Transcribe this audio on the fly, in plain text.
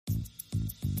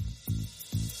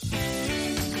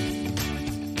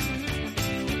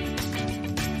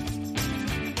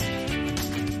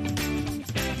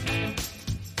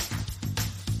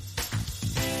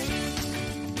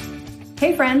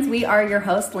Hey friends, we are your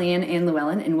hosts, Leanne and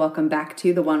Llewellyn, and welcome back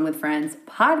to the One with Friends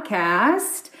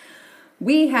podcast.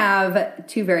 We have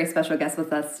two very special guests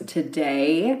with us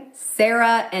today,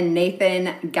 Sarah and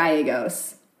Nathan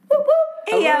Gallegos. Whoop,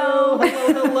 whoop. Ayo!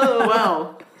 Hello.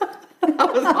 Wow.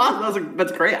 That was awesome.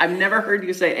 That's great. I've never heard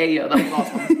you say ayo. That was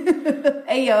awesome.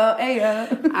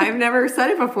 Ayo. I've never said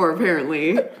it before,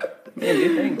 apparently. Man,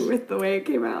 new things. With the way it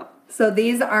came out. So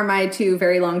these are my two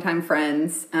very longtime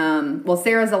friends.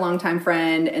 Sarah's a longtime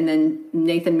friend, and then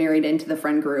Nathan married into the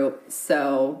friend group,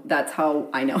 so that's how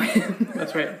I know him.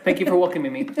 That's right. Thank you for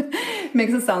welcoming me.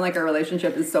 Makes it sound like our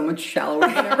relationship is so much shallower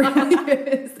than it really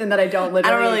is, and that I don't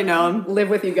really know him. Live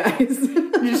with you guys.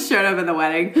 You just showed up in the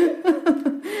wedding.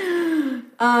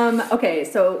 Okay,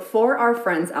 so for our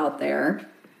friends out there,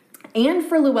 and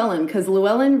for Llewellyn, because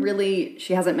Llewellyn really,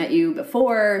 she hasn't met you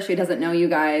before. She doesn't know you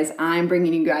guys. I'm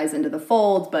bringing you guys into the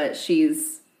fold, but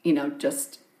she's,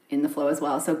 just in the flow as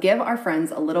well. So give our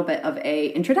friends a little bit of a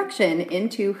introduction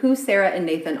into who Sarah and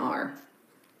Nathan are.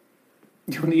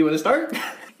 You want to start?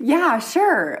 Yeah,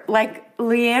 sure. Like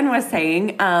Leanne was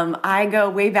saying, I go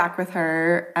way back with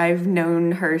her. I've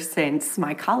known her since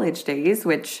my college days,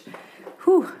 which...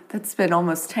 that's been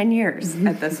almost 10 years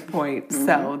at this point,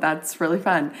 so that's really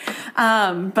fun.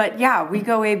 But yeah, we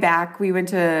go way back. We went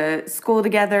to school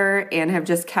together and have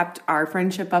just kept our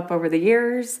friendship up over the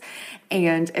years,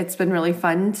 and it's been really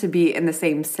fun to be in the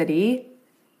same city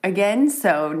again.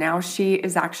 So now she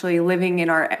is actually living in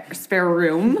our spare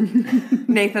room,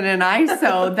 Nathan and I,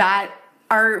 so that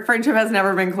our friendship has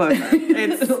never been closer.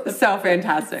 It's so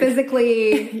fantastic.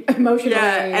 Physically, emotionally.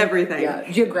 Yeah, everything.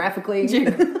 Yeah, geographically.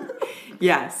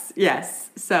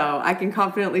 Yes. So I can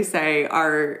confidently say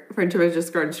our friendship has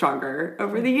just grown stronger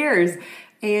over the years.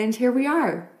 And here we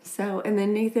are. So, and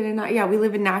then Nathan and I, we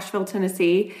live in Nashville,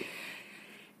 Tennessee.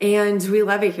 And we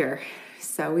love it here.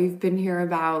 So we've been here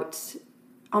about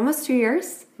almost 2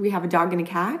 years. We have a dog and a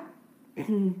cat.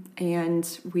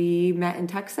 And we met in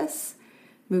Texas,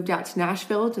 moved out to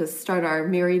Nashville to start our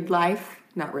married life.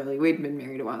 Not really. We'd been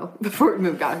married a while before we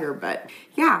moved out here. But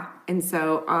yeah. And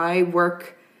so I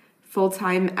work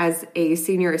full-time as a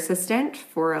senior assistant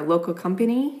for a local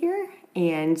company here,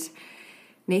 and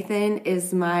Nathan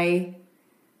is my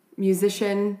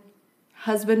musician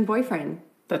husband boyfriend.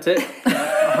 That's it.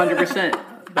 100%.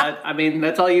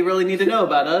 That's all you really need to know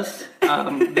about us.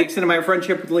 The extent of my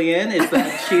friendship with Leanne is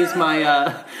that she's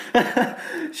my,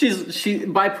 she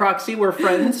by proxy, we're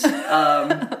friends.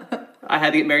 I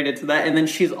had to get married into that. And then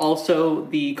she's also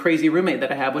the crazy roommate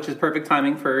that I have, which is perfect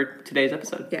timing for today's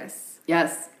episode.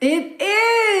 Yes, it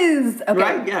is. Okay.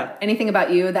 Right? Yeah. Anything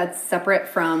about you that's separate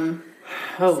from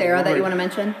Sarah that you want to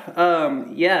mention?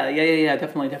 Yeah.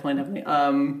 Definitely.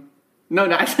 No,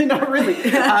 actually not really.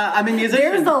 I'm a musician.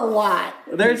 There's a lot.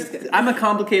 I'm a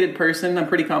complicated person. I'm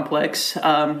pretty complex.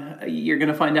 You're going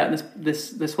to find out in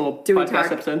this whole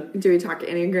podcast episode. Do we talk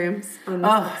Enneagrams on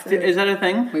this episode? Is that a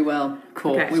thing? We will.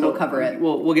 Cool. Okay. We will cover it.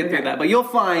 We'll get through that. But you'll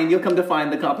come to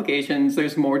find the complications.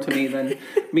 There's more to me than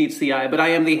meets the eye. But I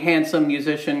am the handsome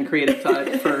musician, creative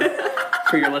type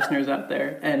for your listeners out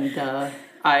there. And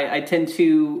I tend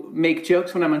to make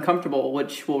jokes when I'm uncomfortable,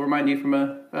 which will remind you from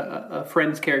a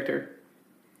friend's character.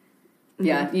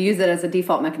 Yeah, you use it as a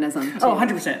default mechanism. Too.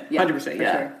 100%. 100%,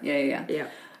 yeah. Sure. Yeah.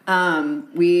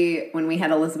 When we had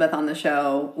Elizabeth on the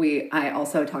show, I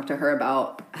also talked to her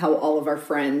about how all of our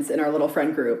friends in our little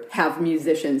friend group have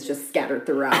musicians just scattered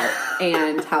throughout,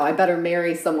 and how I better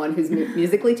marry someone who's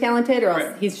musically talented, or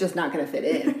else he's just not going to fit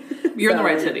in. You're in the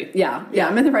right city. Yeah,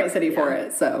 I'm in the right city for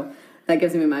it, so that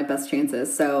gives me my best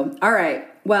chances. So, all right.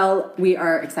 Well, we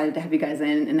are excited to have you guys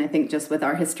in, and I think just with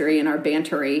our history and our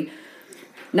bantery,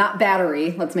 not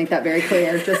battery, let's make that very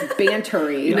clear, just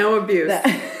bantery. No abuse.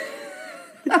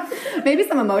 Maybe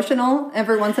some emotional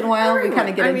every once in a while. We kind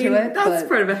of get into it. That's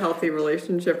part of a healthy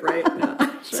relationship, right? No,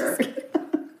 sure.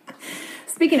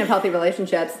 Speaking of healthy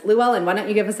relationships, Llewellyn, why don't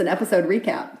you give us an episode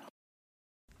recap?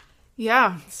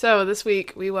 Yeah, so this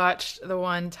week we watched the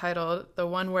one titled The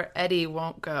One Where Eddie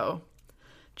Won't Go.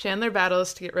 Chandler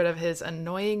battles to get rid of his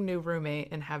annoying new roommate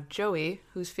and have Joey,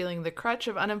 who's feeling the crutch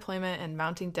of unemployment and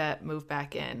mounting debt, move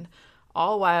back in,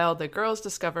 all while the girls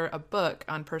discover a book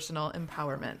on personal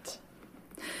empowerment.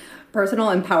 Personal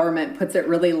empowerment puts it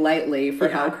really lightly for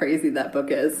how crazy that book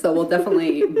is. So we'll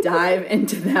definitely dive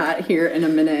into that here in a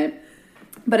minute.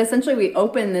 But essentially we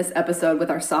open this episode with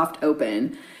our soft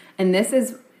open. And this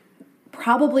is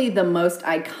probably the most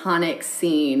iconic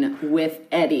scene with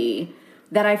Eddie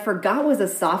that I forgot was a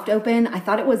soft open. I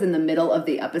thought it was in the middle of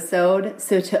the episode.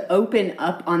 So to open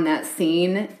up on that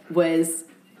scene was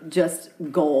just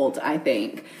gold, I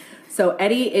think. So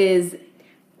Eddie is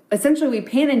essentially we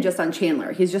pan in just on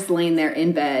Chandler. He's just laying there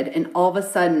in bed, and all of a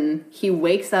sudden he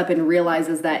wakes up and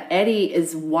realizes that Eddie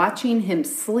is watching him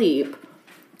sleep,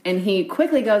 and he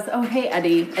quickly goes, "Oh, hey,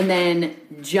 Eddie," and then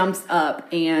jumps up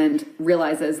and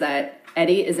realizes that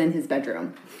Eddie is in his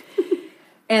bedroom.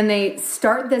 And they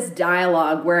start this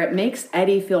dialogue where it makes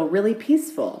Eddie feel really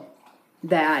peaceful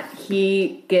that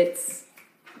he gets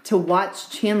to watch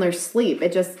Chandler sleep.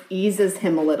 It just eases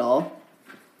him a little.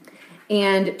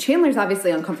 And Chandler's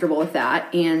obviously uncomfortable with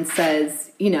that and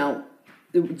says, you know,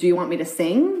 do you want me to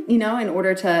sing, you know, in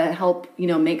order to help, you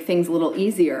know, make things a little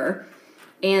easier?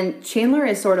 And Chandler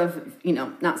is sort of, you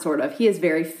know, not sort of, he is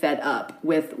very fed up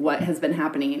with what has been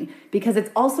happening, because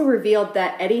it's also revealed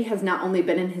that Eddie has not only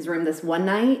been in his room this one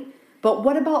night, but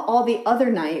what about all the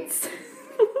other nights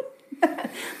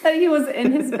that he was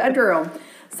in his bedroom?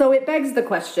 So it begs the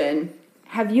question,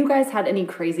 have you guys had any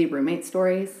crazy roommate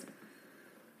stories?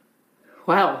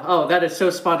 Wow. Oh, that is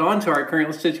so spot on to our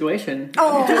current situation.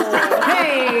 Oh,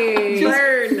 hey!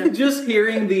 Learn. Just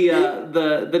hearing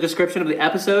the description of the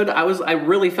episode, I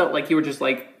really felt like you were just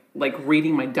like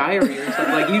reading my diary or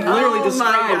something. Like, you literally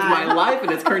described my life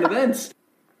and its current events.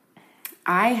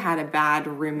 I had a bad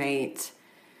roommate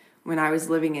when I was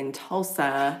living in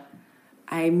Tulsa.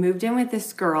 I moved in with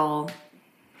this girl,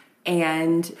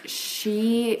 and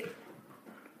she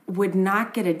would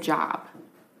not get a job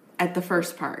at the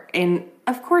first part. And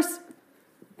of course,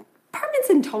 apartments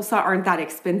in Tulsa aren't that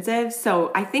expensive,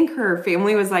 so I think her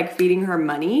family was like feeding her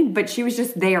money, but she was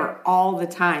just there all the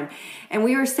time. And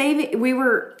we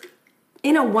were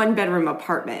in a 1-bedroom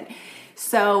apartment,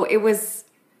 so it was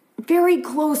very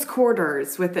close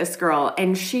quarters with this girl,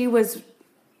 and she was,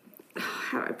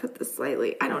 how do I put this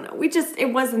slightly? I don't know.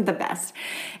 It wasn't the best.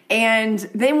 And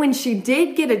then when she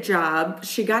did get a job,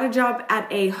 she got a job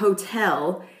at a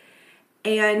hotel,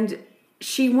 and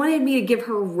she wanted me to give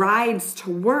her rides to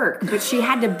work, but she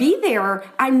had to be there,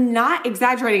 I'm not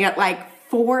exaggerating, at like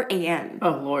 4 a.m.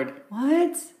 Oh, Lord.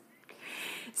 What?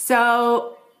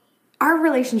 So our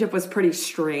relationship was pretty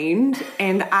strained,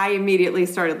 and I immediately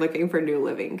started looking for new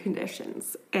living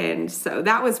conditions. And so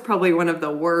that was probably one of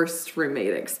the worst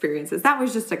roommate experiences. That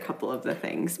was just a couple of the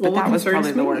things, but that was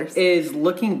probably the worst. Is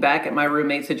looking back at my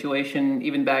roommate situation,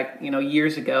 even back,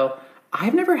 years ago,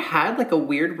 I've never had like a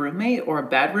weird roommate or a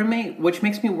bad roommate, which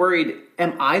makes me worried.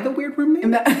 Am I the weird roommate?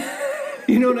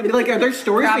 You know what I mean? Like, are there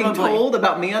stories being told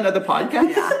about me on other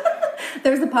podcasts? Yeah.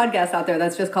 There's a podcast out there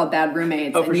that's just called Bad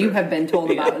Roommates, and you have been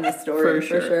told about in this story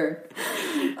for sure.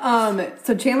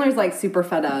 So Chandler's like super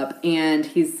fed up, and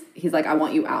he's like, I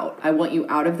want you out. I want you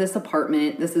out of this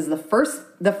apartment. This is the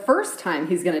first time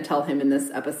he's going to tell him in this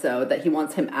episode that he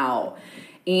wants him out.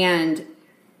 And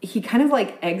he kind of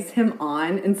like eggs him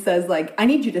on and says like, I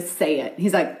need you to say it.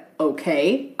 He's like,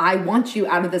 okay, I want you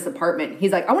out of this apartment.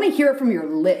 He's like, I want to hear it from your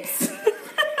lips.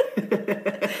 And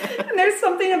there's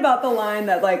something about the line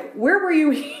that like, where were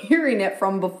you hearing it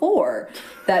from before?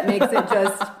 That makes it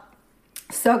just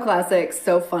so classic,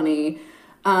 so funny.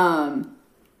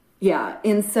 Yeah.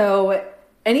 And so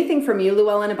anything from you,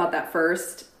 Llewellyn, about that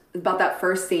first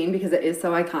scene, because it is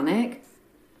so iconic?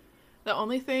 The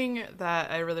only thing that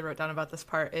I really wrote down about this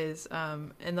part is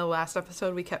in the last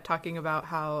episode, we kept talking about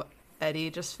how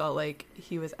Eddie just felt like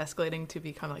he was escalating to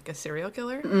become like a serial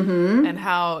killer. Mm-hmm. And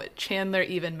how Chandler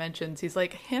even mentions, he's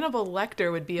like, Hannibal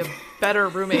Lecter would be a better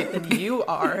roommate than you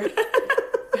are.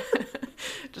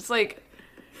 Just like,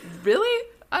 really?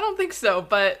 I don't think so,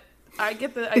 but I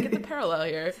get the parallel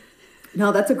here.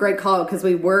 No, that's a great call, because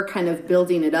we were kind of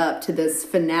building it up to this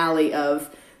finale of,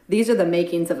 these are the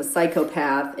makings of a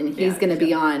psychopath, and he's going to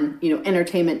be on,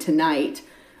 Entertainment Tonight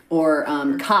or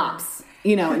Cops,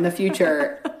 in the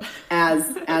future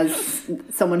as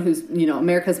someone who's,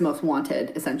 America's Most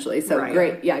Wanted, essentially. So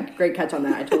right. Great catch on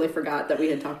that. I totally forgot that we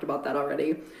had talked about that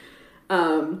already.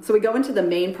 So we go into the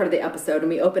main part of the episode, and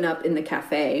we open up in the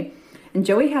cafe, and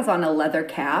Joey has on a leather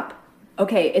cap.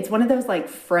 Okay, it's one of those like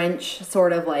French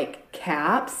sort of like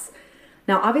caps.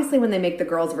 Now, obviously, when they make the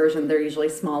girls' version, they're usually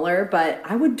smaller, but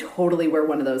I would totally wear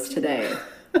one of those today.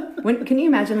 Can you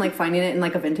imagine, like, finding it in,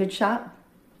 like, a vintage shop?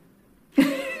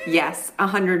 Yes,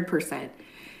 100%.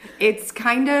 It's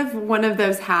kind of one of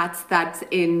those hats that's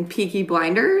in Peaky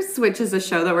Blinders, which is a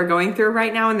show that we're going through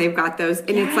right now, and they've got those,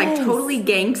 and it's, like, totally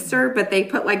gangster, but they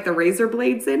put, like, the razor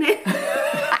blades in it.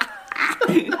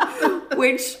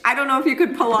 Which I don't know if you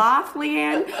could pull off,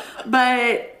 Leanne,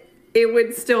 but it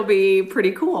would still be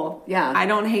pretty cool. Yeah. I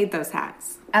don't hate those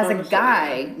hats. As a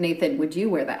guy, Nathan, would you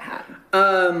wear that hat?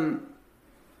 I'm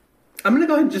going to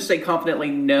go ahead and just say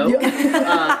confidently no.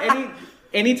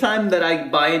 anytime that I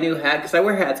buy a new hat, because I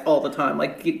wear hats all the time.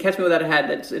 Like, you catch me without a hat,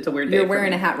 it's a weird day. You're for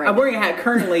wearing me. a hat right I'm now. wearing a hat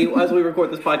currently as we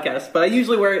record this podcast, but I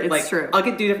usually wear it, It's true. I'll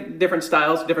get different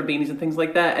styles, different beanies and things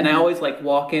like that, and I always, like,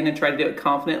 walk in and try to do it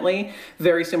confidently,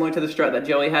 very similar to the strut that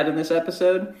Joey had in this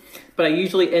episode, but I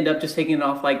usually end up just taking it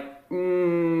off like,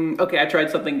 okay, I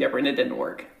tried something different, it didn't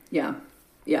work. Yeah.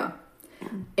 Yeah.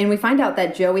 And we find out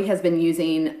that Joey has been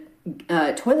using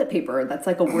toilet paper. That's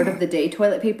like a word of the day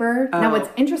toilet paper. Oh. Now, what's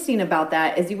interesting about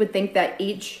that is you would think that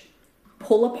each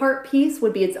pull apart piece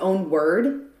would be its own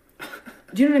word.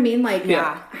 Do you know what I mean? Like,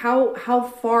 Yeah. how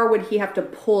far would he have to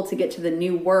pull to get to the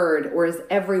new word, or is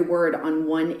every word on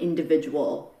one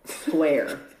individual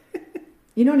square?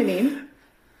 You know what I mean?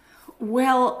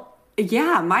 Well,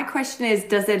 yeah, my question is,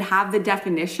 does it have the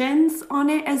definitions on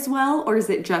it as well, or is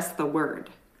it just the word?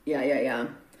 Yeah.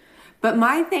 But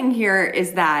my thing here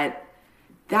is that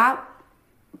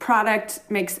product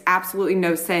makes absolutely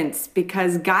no sense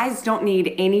because guys don't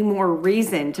need any more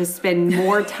reason to spend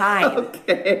more time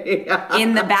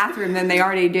in the bathroom than they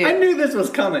already do. I knew this was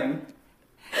coming.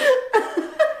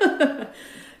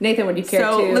 Nathan, would you care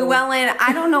So, to? Llewellyn,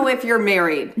 I don't know if you're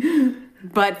married,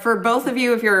 but for both of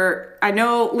you, I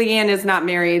know Leanne is not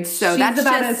married, so She's that's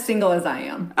about just as single as I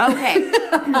am. okay.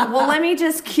 Well, let me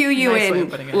just cue you Nice way in, of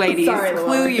putting it. ladies. Sorry,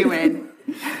 Clue Llewellyn. you in.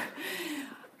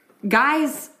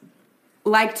 Guys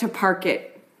like to park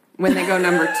it when they go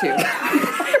number 2.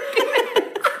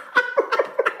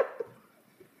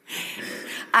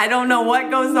 I don't know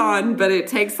what goes on, but it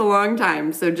takes a long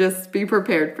time, so just be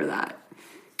prepared for that.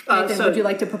 Nathan, would you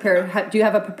like to prepare? Do you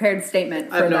have a prepared statement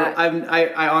for that?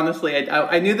 I honestly,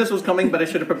 I knew this was coming, but I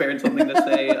should have prepared something to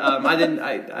say. I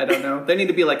don't know. There need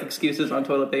to be like excuses on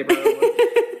toilet paper.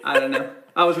 I don't know.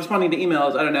 I was responding to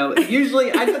emails. I don't know.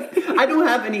 Usually, I don't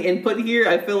have any input here.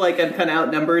 I feel like I'm kind of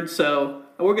outnumbered. So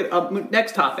we're gonna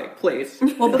next topic, please.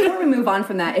 Well, before we move on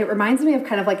from that, it reminds me of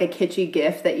kind of like a kitschy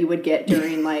gift that you would get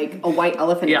during like a white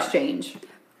elephant exchange.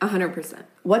 100%.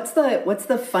 What's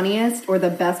the funniest or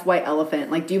the best white elephant?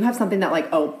 Like, do you have something that like,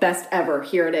 oh, best ever,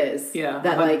 here it is? Yeah,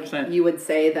 that 100%. like you would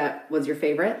say that was your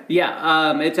favorite?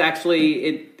 Yeah, it's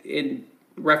actually in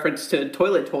reference to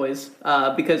toilet toys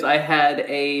because I had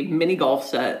a mini golf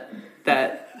set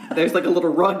that there's like a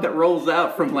little rug that rolls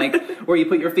out from like where you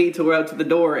put your feet to out to the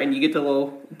door and you get the little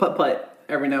putt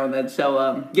every now and then.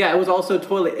 So yeah, it was also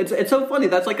toilet. It's so funny.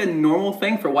 That's like a normal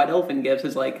thing for white elephant gifts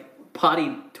is like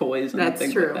potty toys and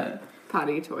things like that.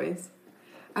 Potty toys.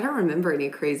 I don't remember any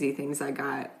crazy things I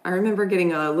got. I remember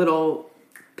getting a little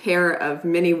pair of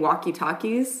mini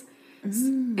walkie-talkies,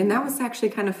 and that was actually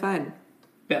kind of fun.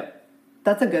 Yeah.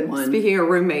 That's a good one. Speaking of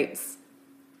roommates,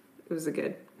 it was a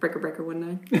good breaker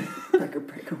one night.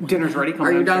 breaker. Dinner's ready. Come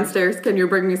Are you downstairs. downstairs? Can you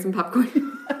bring me some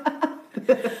popcorn?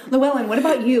 Llewellyn, what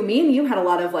about you? Me and you had a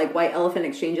lot of like white elephant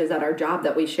exchanges at our job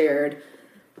that we shared.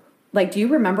 Like, do you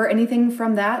remember anything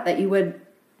from that you would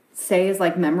say is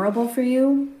like memorable for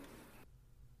you?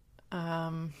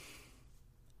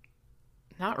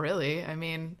 Not really. I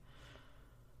mean,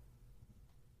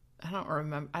 I don't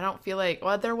remember. I don't feel like,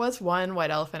 well, there was one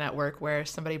white elephant at work where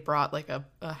somebody brought like a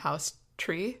house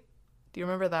tree. Do you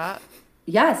remember that?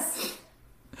 Yes.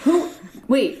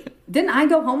 Wait, didn't I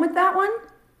go home with that one?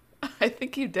 I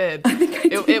think you did. I think I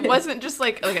did. It wasn't just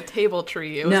like a table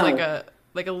tree. It was No.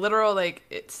 like a literal, like,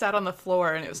 it sat on the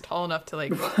floor and it was tall enough to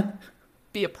like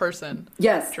be a person.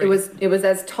 Yes, tree. it was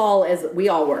as tall as we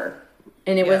all were.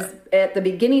 And it was at the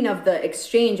beginning of the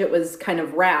exchange, it was kind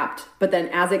of wrapped, but then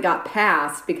as it got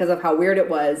passed, because of how weird it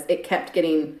was, it kept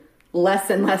getting less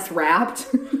and less wrapped.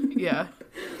 Yeah.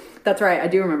 That's right. I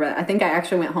do remember that. I think I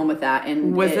actually went home with that.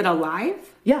 And Was it alive?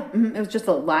 Yeah, it was just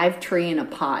a live tree in a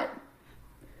pot.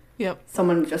 Yep.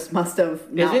 Someone just must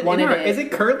have not wanted it. Is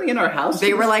it currently in our house?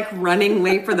 They were like running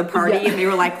late for the party and they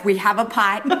were like, we have a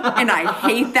pot and I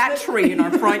hate that tree in our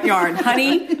front yard.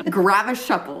 Honey, grab a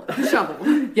shovel.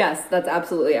 Yes, that's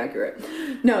absolutely accurate.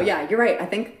 No, yeah, you're right. I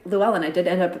think, Llewellyn, I did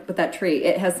end up with that tree.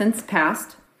 It has since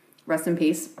passed. Rest in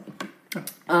peace.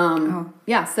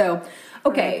 Yeah, so,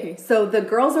 okay. So the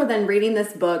girls are then reading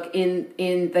this book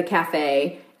in the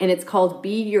cafe, and it's called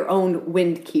Be Your Own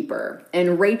Wind Keeper.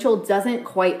 And Rachel doesn't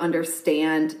quite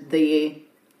understand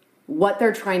what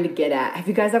they're trying to get at. Have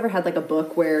you guys ever had like a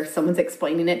book where someone's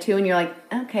explaining it to you and you're like,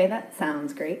 okay, that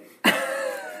sounds great.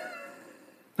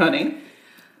 Honey?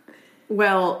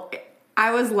 Well,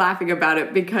 I was laughing about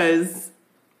it because,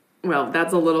 well,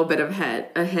 that's a little bit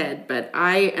ahead, but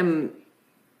I am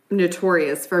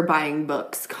notorious for buying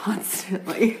books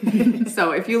constantly.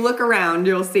 So if you look around,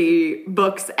 you'll see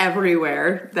books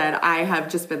everywhere that I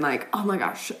have just been like, oh my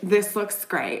gosh, this looks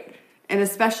great. And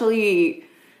especially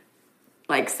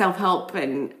like self-help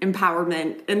and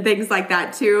empowerment and things like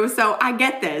that too. So I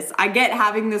get this. I get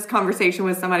having this conversation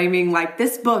with somebody being like,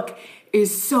 this book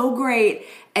is so great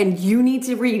and you need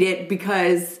to read it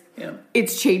because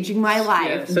it's changing my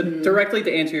life. Yeah. So directly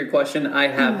to answer your question, I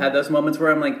have had those moments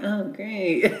where I'm like, oh,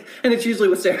 great. And it's usually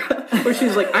with Sarah, where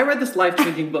she's like, I read this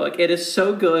life-changing book. It is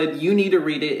so good. You need to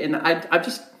read it. And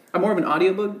I'm more of an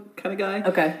audiobook kind of guy.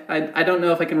 Okay. I don't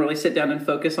know if I can really sit down and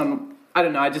focus on, I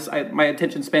don't know. My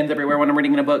attention spans everywhere when I'm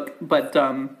reading in a book. But,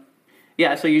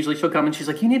 yeah, so usually she'll come and she's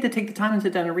like, you need to take the time and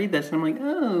sit down and read this. And I'm like,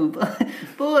 oh,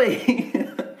 boy.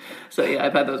 So, yeah,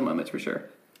 I've had those moments for sure.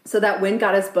 So that Wind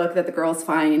Goddess book that the girls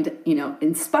find,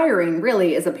 inspiring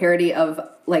really is a parody of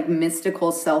like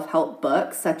mystical self-help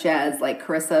books such as like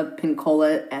Carissa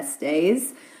Pincola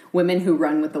Estes, Women Who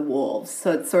Run with the Wolves.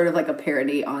 So it's sort of like a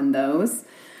parody on those.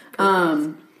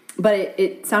 But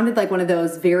it sounded like one of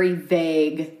those very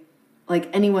vague,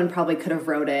 like anyone probably could have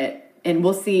wrote it. And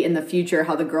we'll see in the future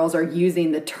how the girls are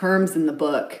using the terms in the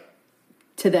book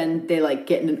to then they like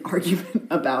get in an argument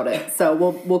about it. So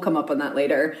we'll come up on that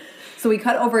later. So we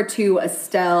cut over to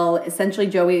Estelle. Essentially,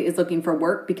 Joey is looking for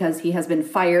work because he has been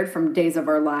fired from Days of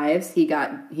Our Lives. He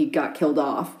got killed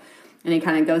off. And he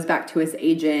kind of goes back to his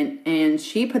agent. And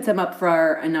she puts him up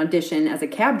for an audition as a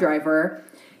cab driver.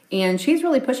 And she's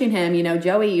really pushing him.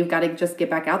 Joey, you've got to just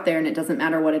get back out there. And it doesn't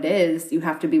matter what it is. You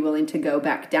have to be willing to go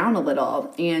back down a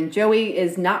little. And Joey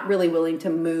is not really willing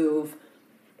to move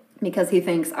because he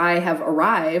thinks, I have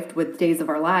arrived with Days of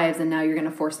Our Lives. And now you're going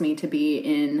to force me to be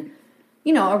in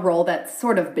a role that's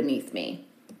sort of beneath me.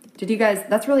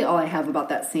 That's really all I have about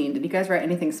that scene. Did you guys write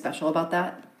anything special about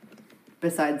that?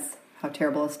 Besides how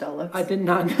terrible Estelle looks? I did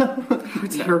not know how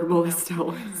terrible Estelle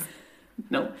was.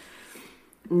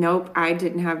 Nope, I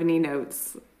didn't have any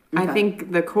notes. Okay. I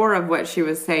think the core of what she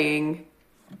was saying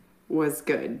was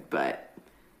good, but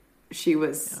it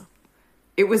was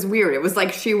weird. It was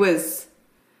like she was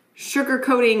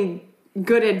sugarcoating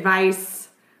good advice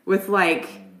with like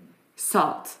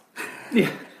salt. Yeah.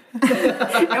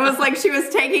 It was like she was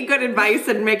taking good advice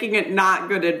and making it not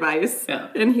good advice. Yeah.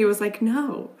 And he was like,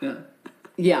 no. Yeah.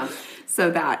 Yeah. So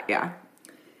that, yeah.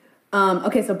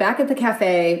 Okay, so back at the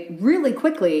cafe, really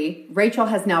quickly, Rachel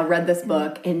has now read this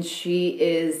book and she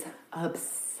is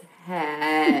obsessed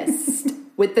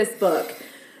with this book.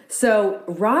 So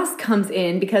Ross comes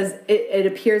in because it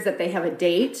appears that they have a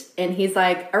date and he's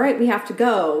like, all right, we have to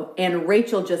go. And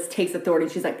Rachel just takes authority.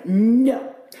 She's like,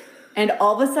 no. And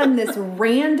all of a sudden, this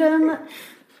random,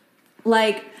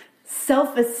 like,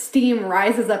 self-esteem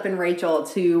rises up in Rachel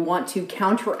to want to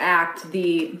counteract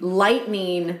the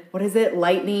lightning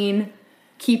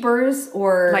keepers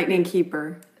or... Lightning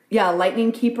keeper. Yeah,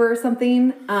 lightning keeper or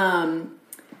something.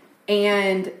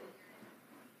 And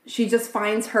she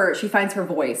finds her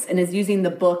voice and is using the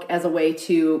book as a way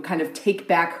to kind of take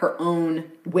back her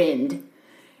own wind.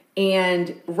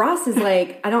 And Ross is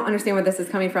like, I don't understand where this is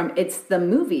coming from. It's the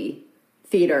movie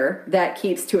theater that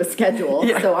keeps to a schedule.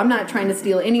 Yeah. So I'm not trying to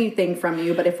steal anything from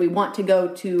you, but if we want to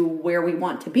go to where we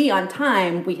want to be on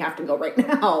time, we have to go right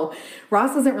now.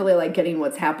 Ross isn't really like getting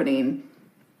what's happening.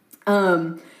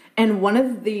 And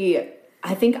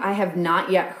I think I have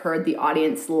not yet heard the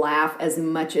audience laugh as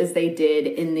much as they did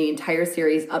in the entire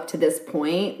series up to this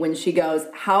point when she goes,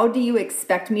 how do you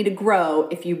expect me to grow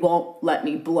if you won't let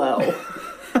me blow?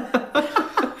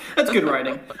 That's good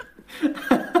writing. And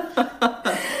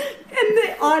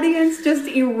the audience just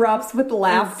erupts with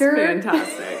laughter. That's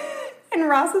fantastic. And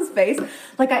Ross's face.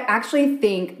 Like, I actually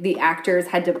think the actors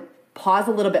had to pause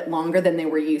a little bit longer than they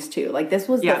were used to. Like, this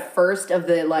was the first of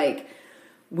the, like,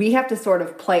 we have to sort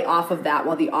of play off of that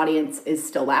while the audience is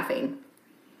still laughing.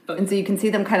 And so you can see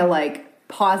them kind of, like,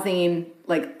 pausing,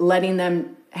 like, letting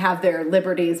them have their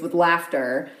liberties with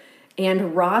laughter.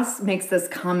 And Ross makes this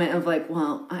comment of like,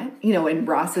 well, and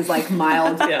Ross is like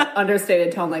mild,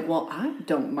 understated tone, like, well, I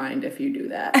don't mind if you do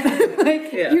that.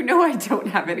 Like, I don't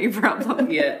have any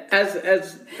problem. Yeah, as a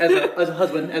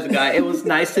husband, as a guy, it was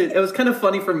nice it was kind of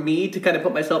funny for me to kind of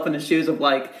put myself in the shoes of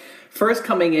like, first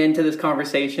coming into this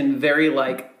conversation, very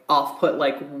like off-put,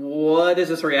 like, what is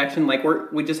this reaction? Like,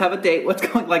 we just have a date. What's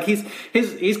going? Like, he's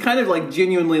kind of like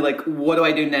genuinely like, what do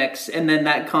I do next? And then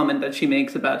that comment that she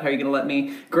makes about how you're gonna let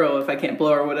me grow if I can't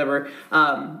blow or whatever.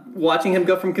 Watching him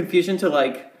go from confusion to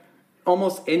like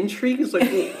almost intrigue is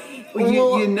like, you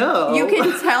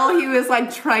can tell he was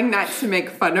like trying not to make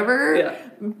fun of her,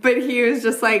 but he was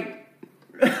just like.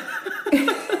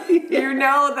 You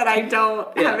know that I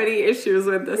don't have any issues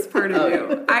with this part of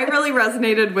you. I really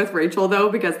resonated with Rachel, though,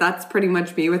 because that's pretty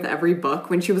much me with every book.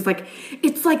 When she was like,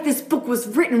 it's like this book was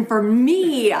written for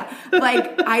me.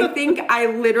 Like, I think I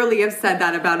literally have said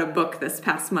that about a book this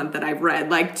past month that I've read,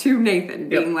 like, to Nathan,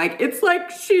 being like, it's like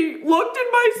she looked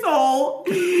in my soul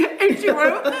and she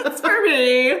wrote this for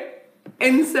me.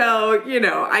 And so, you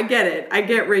know, I get it. I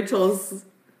get Rachel's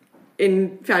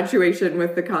infatuation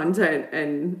with the content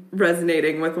and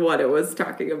resonating with what it was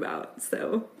talking about.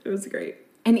 So it was great.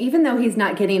 And even though he's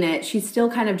not getting it, she still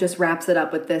kind of just wraps it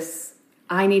up with this,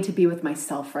 I need to be with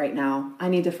myself right now. I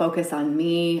need to focus on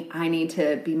me. I need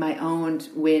to be my own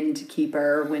wind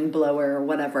keeper, wind blower,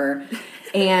 whatever.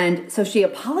 And so she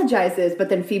apologizes, but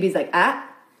then Phoebe's like,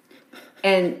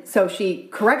 and so she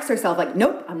corrects herself, like,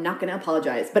 nope, I'm not going to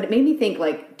apologize. But it made me think,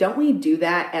 like, don't we do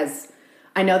that as,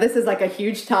 I know this is like a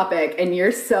huge topic and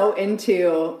you're so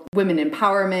into women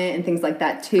empowerment and things like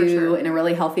that too, in a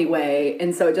really healthy way.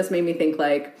 And so it just made me think,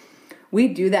 like, we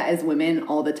do that as women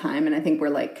all the time. And I think we're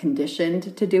like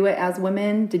conditioned to do it as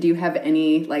women. Did you have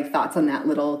any like thoughts on that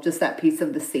just that piece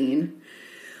of the scene?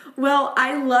 Well,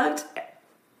 I loved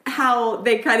how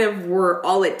they kind of were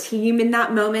all a team in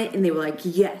that moment, and they were like,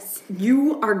 yes,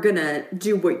 you are gonna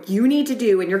do what you need to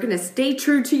do and you're gonna stay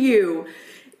true to you,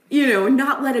 you know,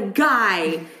 not let a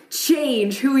guy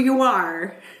change who you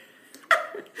are.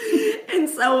 And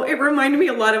so it reminded me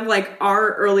a lot of like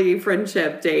our early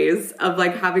friendship days of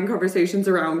like having conversations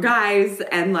around guys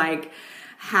and like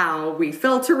how we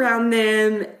felt around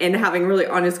them and having really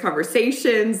honest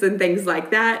conversations and things like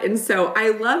that. And so I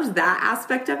loved that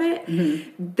aspect of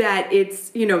it, that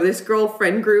it's, you know, this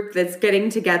girlfriend group that's getting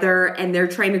together and they're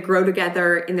trying to grow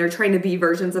together and they're trying to be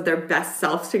versions of their best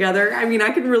selves together. I mean,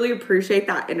 I can really appreciate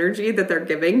that energy that they're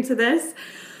giving to this,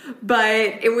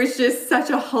 but it was just such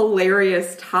a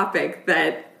hilarious topic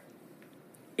that,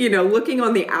 you know, looking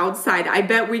on the outside, I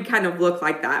bet we kind of look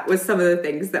like that with some of the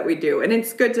things that we do. And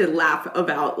it's good to laugh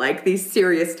about like these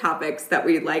serious topics that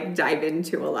we like dive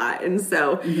into a lot. And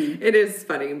so it is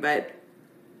funny, but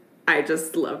I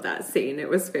just love that scene. It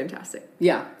was fantastic.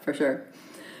 Yeah, for sure.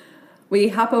 We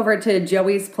hop over to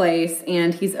Joey's place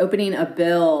and he's opening a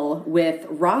bill with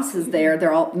Ross is there.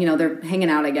 They're all, you know, they're hanging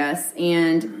out, I guess.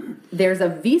 And there's a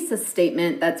Visa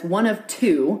statement that's one of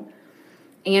two.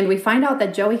 And we find out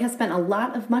that Joey has spent a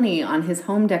lot of money on his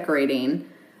home decorating.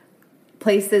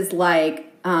 Places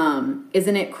like,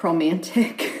 Isn't It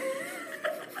Chromantic?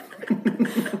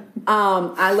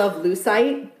 I Love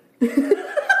Lucite.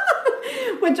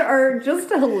 Which are just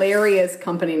hilarious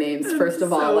company names, first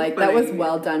of all. Like, that was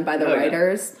well done by the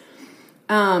writers.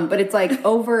 But it's like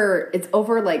over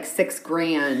like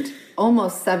 $6,000,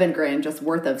 almost $7,000 just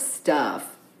worth of stuff.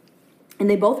 And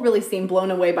they both really seem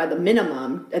blown away by the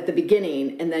minimum at the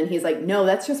beginning. And then he's like, no,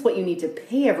 that's just what you need to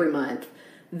pay every month.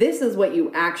 This is what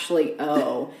you actually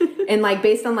owe. And like,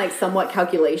 based on like somewhat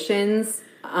calculations,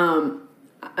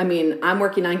 I mean, I'm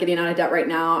working on getting out of debt right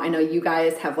now. I know you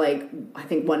guys have like, I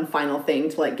think one final thing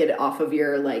to like get it off of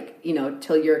your like, you know,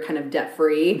 till you're kind of debt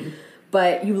free.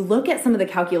 But you look at some of the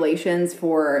calculations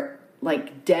for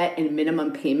like debt and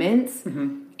minimum payments.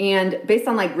 And based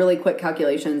on like really quick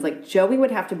calculations, like Joey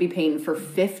would have to be paying for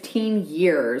 15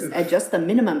 years at just the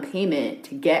minimum payment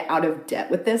to get out of debt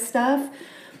with this stuff,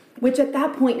 which at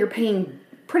that point you're paying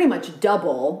pretty much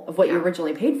double of what you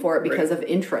originally paid for it because of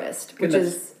interest, which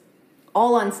is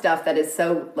all on stuff that is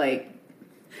so like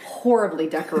horribly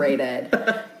decorated.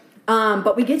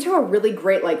 But we get to a really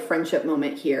great like friendship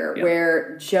moment here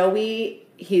where Joey,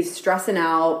 he's stressing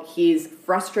out. He's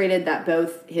frustrated that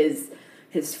both his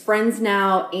friends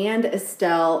now and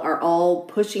Estelle are all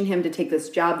pushing him to take this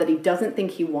job that he doesn't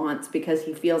think he wants because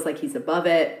he feels like he's above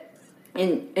it.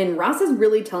 And Ross is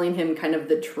really telling him kind of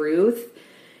the truth.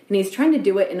 And he's trying to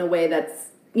do it in a way that's,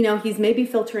 you know, he's maybe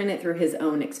filtering it through his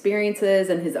own experiences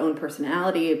and his own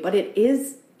personality. But it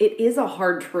is a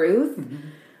hard truth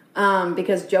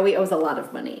because Joey owes a lot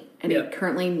of money. And he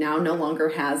currently now no longer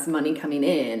has money coming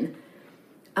in.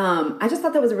 I just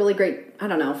thought that was a really great, I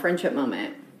don't know, friendship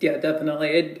moment. Yeah,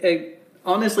 definitely.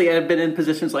 Honestly, I've been in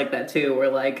positions like that too, where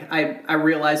like I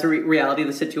realize the reality of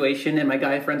the situation, and my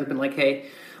guy friends have been like, "Hey,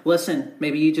 listen,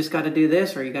 maybe you just got to do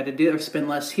this, or you got to do or spend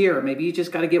less here, or maybe you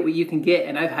just got to get what you can get."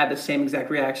 And I've had the same exact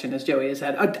reaction as Joey has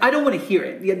had. I don't want to hear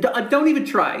it. Don't even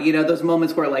try. You know, those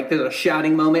moments where like there's a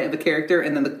shouting moment of the character,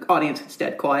 and then the audience is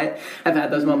dead quiet. I've had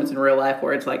those moments in real life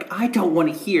where it's like I don't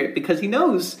want to hear it because he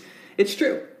knows it's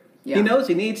true. Yeah. He knows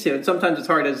he needs to, and sometimes it's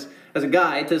hard as a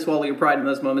guy to swallow your pride in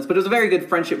those moments. But it was a very good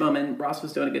friendship moment. Ross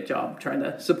was doing a good job trying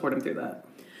to support him through that.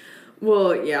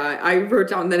 Well, yeah, I wrote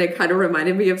down that it kind of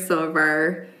reminded me of some of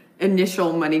our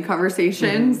initial money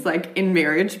conversations like in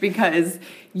marriage, because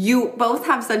you both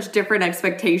have such different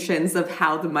expectations of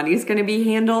how the money is going to be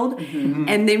handled.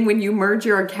 And then when you merge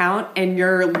your account and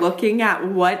you're looking at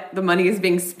what the money is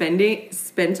being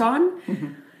spent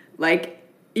on, like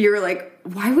you're like,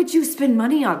 why would you spend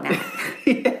money on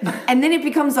that? And then it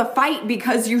becomes a fight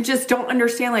because you just don't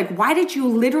understand, like, why did you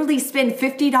literally spend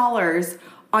 $50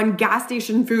 on gas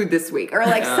station food this week, or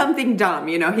like something dumb,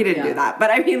 he didn't do that, but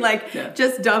I mean like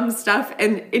just dumb stuff.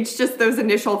 And it's just those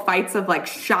initial fights of like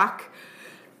shock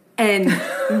and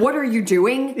what are you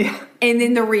doing? And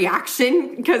then the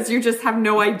reaction, because you just have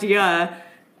no idea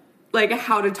like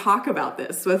how to talk about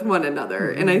this with one another.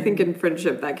 And I think in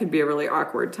friendship that could be a really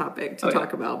awkward topic to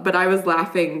talk about. But I was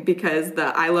laughing because the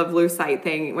I Love Lucite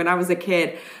thing, when I was a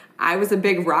kid, I was a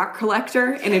big rock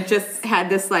collector, and it just had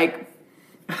this like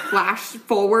flash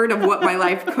forward of what my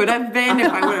life could have been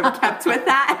if I would have kept with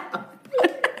that.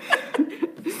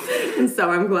 And so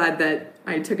I'm glad that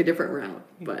I took a different route.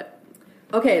 But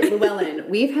okay, Llewellyn,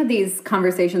 we've had these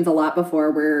conversations a lot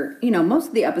before where, most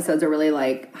of the episodes are really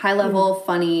like high level,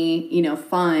 funny,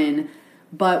 fun.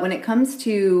 But when it comes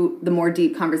to the more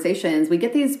deep conversations, we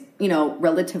get these,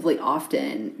 relatively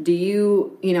often. Do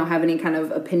you, have any kind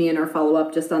of opinion or follow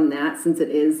up just on that, since it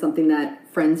is something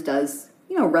that Friends does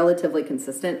relatively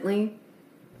consistently?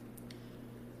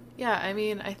 Yeah, I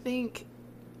mean, I think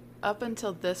up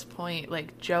until this point,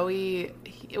 like Joey,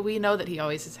 we know that he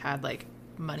always has had like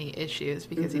money issues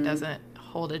because he doesn't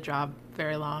hold a job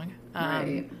very long.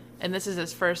 Right. And this is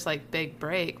his first like big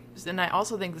break. And I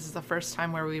also think this is the first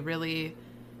time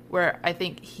where I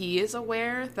think he is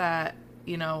aware that,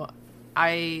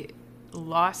 I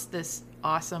lost this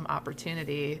awesome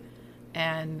opportunity,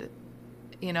 and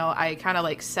I kind of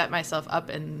like set myself up,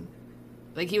 and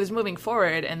like he was moving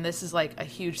forward, and this is like a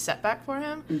huge setback for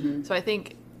him. So I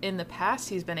think in the past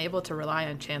he's been able to rely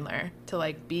on Chandler to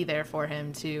like be there for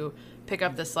him, to pick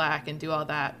up the slack and do all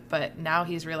that. But now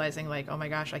he's realizing like, oh my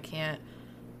gosh, I can't,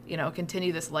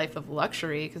 continue this life of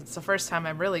luxury, because it's the first time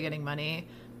I'm really getting money,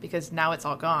 because now it's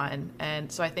all gone.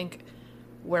 And so I think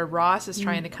where Ross is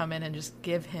trying to come in and just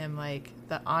give him like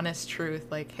the honest truth,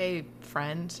 like, hey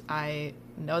friend, I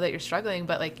know that you're struggling,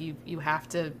 but like you have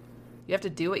to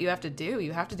do what you have to do.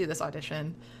 You have to do this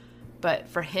audition. But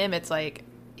for him, it's like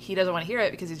he doesn't want to hear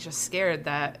it because he's just scared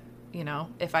that,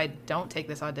 if I don't take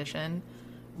this audition,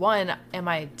 one,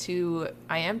 I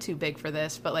am too big for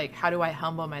this, but like, how do I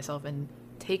humble myself and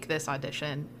take this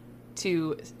audition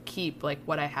to keep like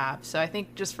what I have? So I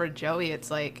think just for Joey,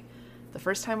 it's like the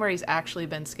first time where he's actually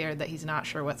been scared that he's not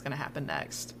sure what's going to happen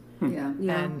next. Yeah.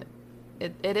 And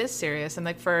it is serious. And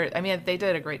like they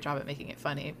did a great job at making it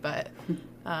funny, but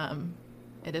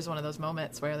it is one of those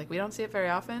moments where like we don't see it very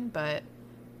often, but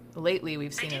lately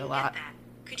we've seen it a lot.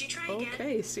 Could you try again?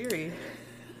 Okay, Siri.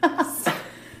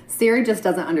 Siri just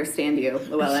doesn't understand you,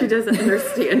 Llewellyn. she doesn't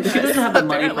understand. She doesn't have the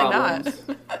money Apparently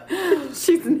problems.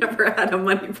 She's never had a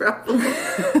money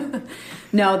problem.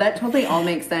 No, that totally all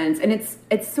makes sense. And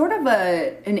it's sort of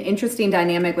an interesting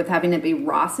dynamic with having it be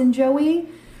Ross and Joey.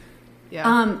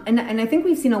 Yeah. And I think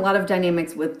we've seen a lot of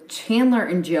dynamics with Chandler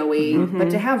and Joey,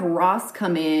 but to have Ross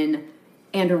come in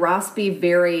and Ross be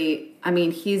very,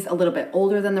 he's a little bit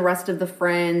older than the rest of the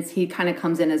friends. He kind of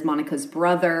comes in as Monica's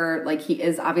brother. Like, he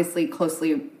is obviously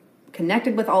closely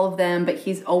connected with all of them, but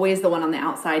he's always the one on the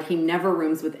outside. He never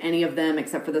rooms with any of them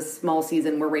except for the small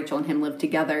season where Rachel and him live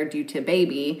together due to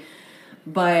baby.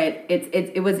 But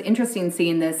it was interesting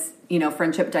seeing this,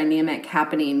 friendship dynamic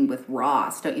happening with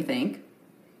Ross, don't you think?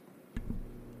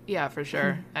 Yeah, for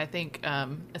sure. I think,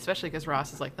 especially because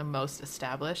Ross is like the most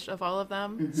established of all of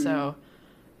them. So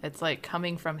it's like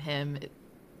coming from him,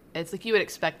 it's like you would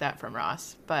expect that from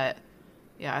Ross. But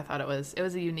yeah, I thought it was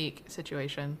a unique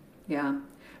situation. Yeah.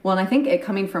 Well, and I think it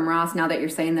coming from Ross, now that you're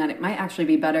saying that, it might actually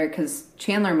be better because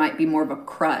Chandler might be more of a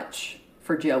crutch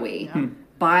for Joey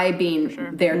by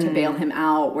being there to bail him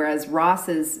out. Whereas Ross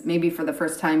is maybe for the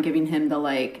first time giving him the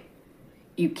like,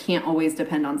 you can't always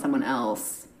depend on someone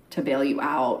else to bail you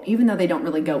out, even though they don't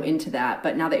really go into that.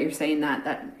 But now that you're saying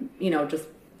that, just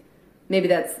maybe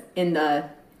that's in the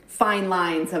fine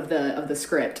lines of the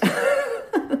script.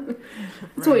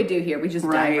 That's what we do here. We just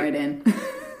dive right in.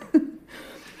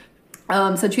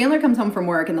 So Chandler comes home from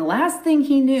work, and the last thing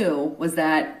he knew was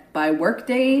that by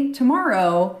workday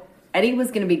tomorrow, Eddie was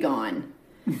going to be gone.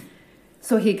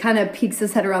 So he kind of peeks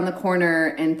his head around the corner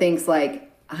and thinks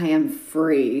like, I am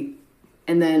free.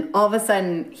 And then all of a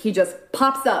sudden, he just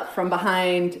pops up from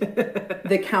behind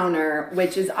the counter,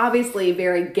 which is obviously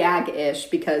very gag-ish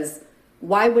because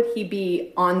why would he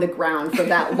be on the ground for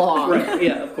that long? Right,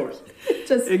 yeah, of course.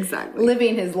 Just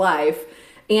living his life.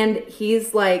 And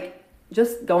he's like,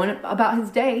 just going about his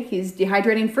day. He's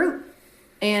dehydrating fruit.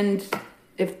 And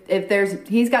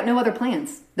he's got no other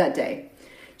plans that day.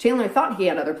 Chandler thought he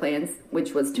had other plans,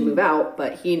 which was to move out,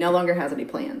 but he no longer has any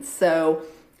plans. So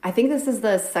I think this is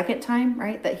the second time,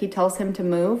 right, that he tells him to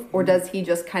move. Or does he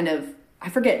just kind of, I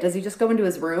forget, does he just go into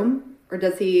his room? Or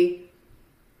does he,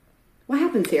 what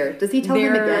happens here? Does he tell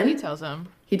him again? He tells him.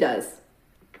 He does.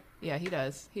 Yeah, he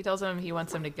does. He tells him he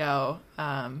wants him to go.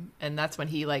 And that's when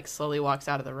he like slowly walks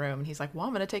out of the room. And he's like, well,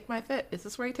 I'm going to take my fish. Is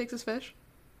this where he takes his fish?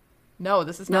 No,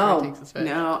 this is not where he takes his fish.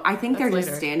 No, I think That's they're later.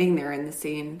 just standing there in the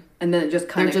scene. And then it just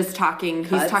kind They're of just talking.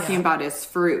 He's talking about his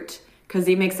fruit because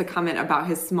he makes a comment about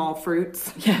his small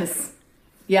fruits.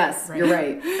 Yes, Right. you're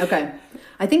right. Okay.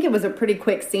 I think it was a pretty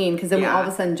quick scene because then we all of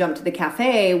a sudden jump to the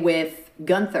cafe with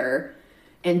Gunther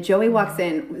and Joey walks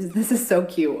in. This is so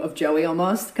cute of Joey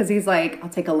almost because he's like, I'll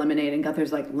take a lemonade. And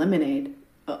Gunther's like, lemonade?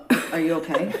 Are you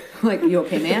okay? Like, you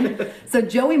okay, man? So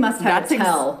Joey must have a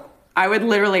tell. I would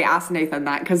literally ask Nathan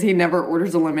that because he never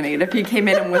orders a lemonade. If he came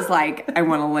in and was like, I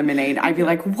want a lemonade, I'd be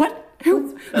like, what?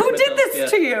 Who did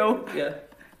this to you? Yeah.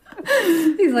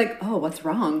 He's like, oh, what's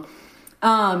wrong?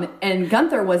 And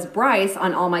Gunther was Bryce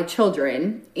on All My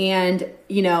Children. And,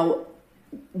 you know,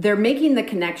 they're making the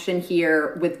connection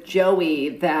here with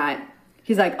Joey that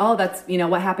he's like, oh, that's, you know,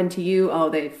 what happened to you?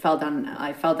 Oh, I fell down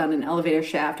an elevator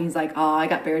shaft. And he's like, oh, I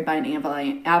got buried by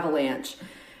an avalanche.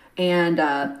 And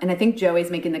I think Joey's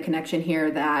making the connection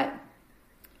here that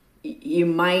you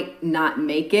might not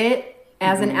make it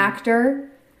as an actor,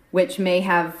 which may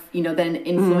have, you know, then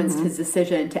influenced his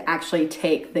decision to actually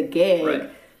take the gig. Right.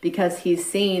 Because he's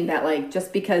seen that, like,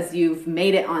 just because you've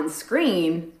made it on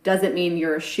screen doesn't mean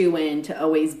you're a shoo-in to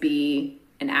always be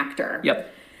an actor.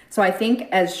 Yep. So I think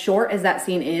as short as that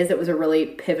scene is, it was a really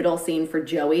pivotal scene for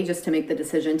Joey just to make the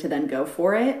decision to then go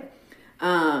for it.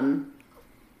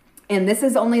 And this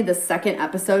is only the second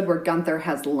episode where Gunther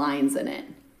has lines in it,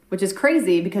 which is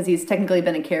crazy because he's technically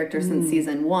been a character since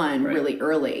season 1, really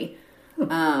early.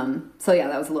 So yeah,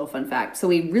 that was a little fun fact. So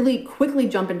we really quickly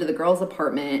jump into the girls'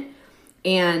 apartment,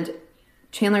 and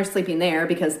Chandler's sleeping there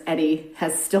because Eddie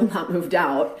has still not moved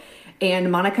out.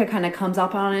 And Monica kind of comes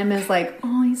up on him and is like,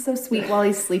 oh, he's so sweet while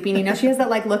he's sleeping. You know, she has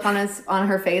that like look on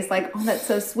her face like, oh, that's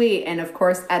so sweet. And of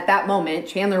course, at that moment,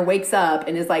 Chandler wakes up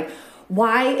and is like,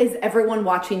 why is everyone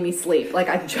watching me sleep? Like,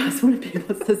 I just want to be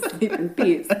able to sleep in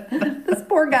peace. This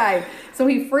poor guy. So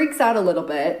he freaks out a little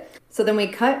bit. So then we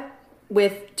cut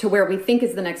to where we think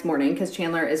is the next morning because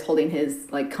Chandler is holding his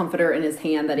like comforter in his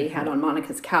hand that he had on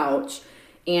Monica's couch.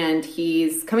 And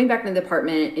he's coming back into the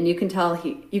apartment, and you can tell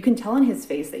in his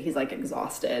face that he's like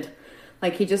exhausted.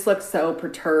 Like, he just looks so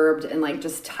perturbed and like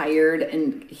just tired,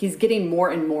 and he's getting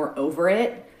more and more over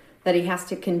it that he has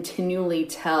to continually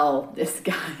tell this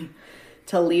guy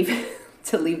to leave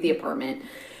the apartment.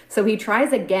 So he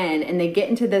tries again, and they get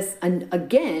into this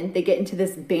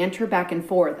banter back and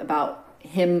forth about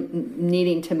him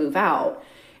needing to move out.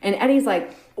 And Eddie's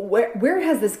like, where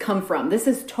has this come from? This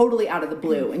is totally out of the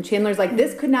blue. And Chandler's like,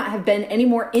 this could not have been any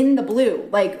more in the blue.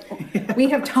 Like, we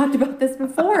have talked about this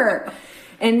before.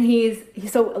 And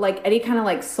so like Eddie kind of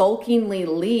like sulkingly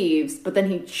leaves, but then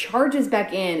he charges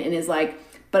back in and is like,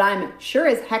 but I'm sure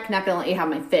as heck not gonna let you have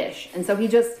my fish. And so he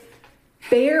just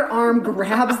bare arm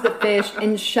grabs the fish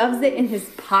and shoves it in his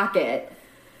pocket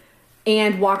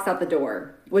and walks out the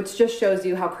door, which just shows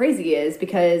you how crazy he is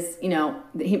because, you know,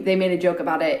 they made a joke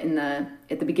about it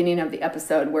at the beginning of the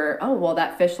episode where, oh, well,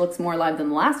 that fish looks more alive than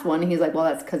the last one. And he's like, well,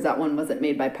 that's because that one wasn't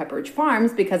made by Pepperidge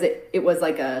Farms because it was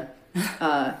like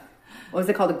what was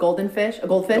it called? A goldfish?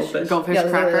 Goldfish yeah,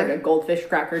 cracker. Like a goldfish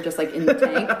cracker just like in the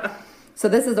tank. So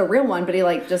this is a real one, but he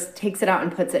like just takes it out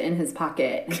and puts it in his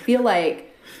pocket. I feel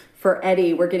like for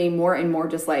Eddie, we're getting more and more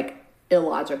just like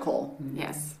illogical.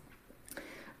 Yes.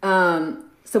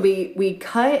 So we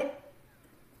cut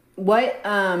what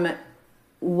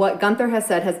Gunther has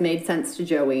said has made sense to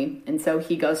Joey, and so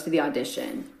he goes to the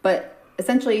audition. But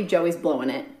essentially, Joey's blowing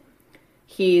it.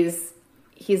 He's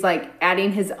like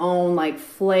adding his own like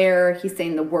flair. He's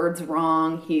saying the words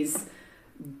wrong. He's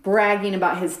bragging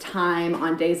about his time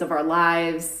on Days of Our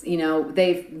Lives. You know,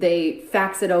 they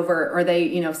fax it over, or they,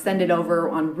 you know, send it over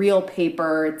on real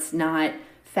paper. It's not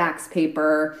fax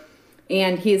paper.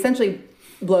 And he essentially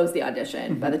blows the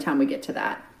audition by the time we get to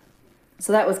that.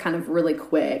 So that was kind of really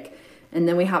quick. And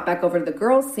then we hop back over to the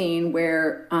girls scene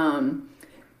where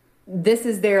this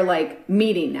is their like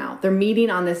meeting now. They're meeting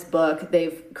on this book.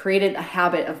 They've created a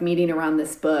habit of meeting around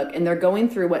this book, and they're going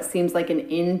through what seems like an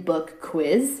in-book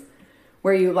quiz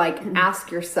where you like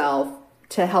ask yourself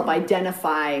to help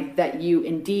identify that you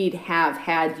indeed have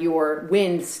had your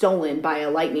wind stolen by a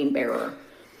lightning bearer.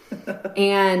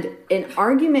 And an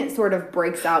argument sort of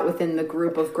breaks out within the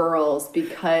group of girls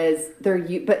because they're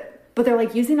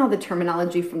like using all the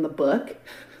terminology from the book.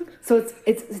 So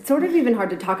it's sort of even hard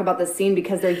to talk about this scene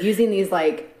because they're using these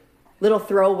like little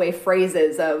throwaway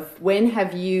phrases of when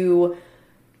have you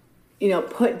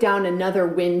put down another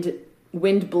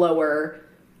wind blower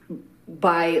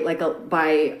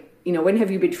when have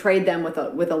you betrayed them with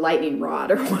a lightning rod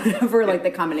or whatever like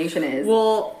the combination is.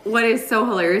 Well, what is so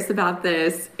hilarious about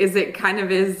this is it kind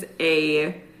of is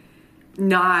a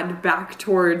nod back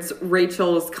towards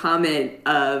Rachel's comment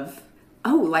of,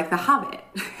 oh, like The Hobbit.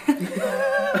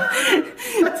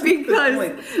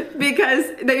 because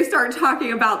they start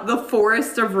talking about the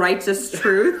forest of righteous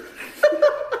truth.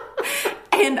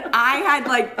 And I had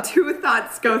like two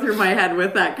thoughts go through my head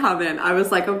with that comment. I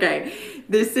was like, okay,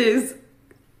 this is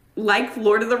like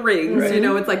Lord of the Rings, right.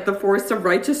 It's like the forest of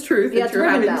righteous truth that you're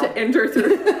having to enter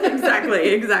through.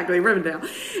 Exactly, Rivendell.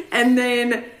 And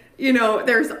then,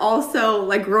 there's also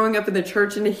like growing up in the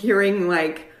church and hearing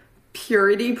like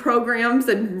purity programs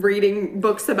and reading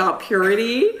books about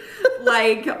purity.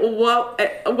 Like what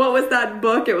was that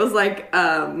book? It was like,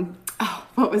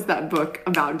 what was that book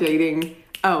about dating?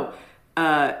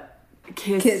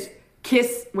 Kiss,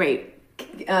 wait.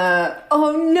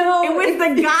 Oh no! It was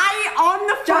the guy on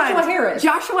the front.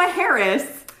 Joshua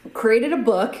Harris created a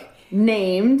book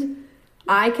named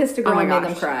 "I Kissed a Girl and Made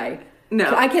Them Cry."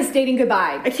 No, I Kissed Dating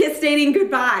Goodbye. I Kissed Dating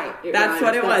Goodbye. That's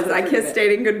what it was. I Kissed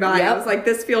Dating Goodbye. Yep. I was like,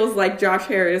 this feels like Josh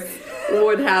Harris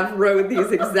would have wrote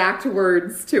these exact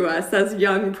words to us as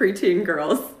young preteen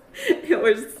girls. It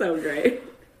was so great.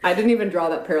 I didn't even draw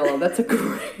that parallel. That's a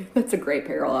great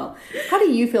parallel. How do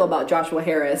you feel about Joshua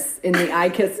Harris in the I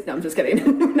Kiss? No, I'm just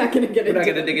kidding. We're not going to get into it. We're not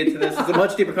going to dig into this. It's a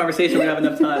much deeper conversation. We don't have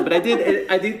enough time. But I do.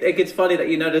 It gets funny that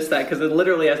you noticed that because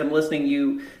literally, as I'm listening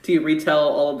to you retell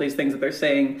all of these things that they're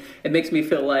saying, it makes me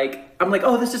feel like I'm like,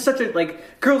 oh, this is such a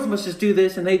girls must just do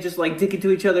this and they just like dig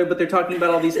into each other, but they're talking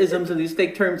about all these isms and these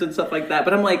fake terms and stuff like that.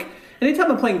 But I'm like,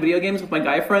 anytime I'm playing video games with my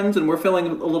guy friends and we're feeling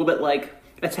a little bit like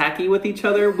attacky with each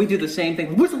other, we do the same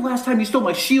thing. When's the last time you stole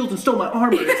my shield and stole my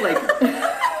armor? It's like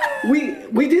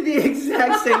we do the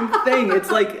exact same thing.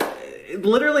 It's like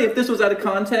literally, if this was out of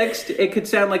context, it could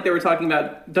sound like they were talking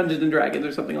about Dungeons and Dragons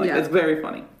or something like that. It's very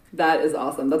funny. That is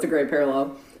awesome. That's a great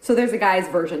parallel. So there's a guy's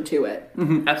version to it.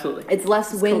 Mm-hmm, absolutely. It's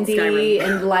less windy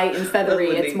and light and feathery.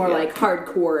 It's more like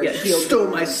hardcore. Yeah, shield stole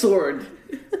my sword.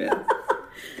 Yeah.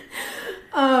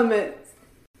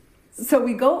 So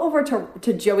we go over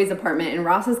to Joey's apartment, and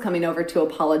Ross is coming over to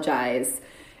apologize,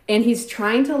 and he's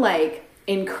trying to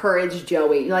encourage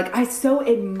Joey. Like, I so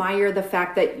admire the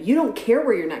fact that you don't care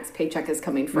where your next paycheck is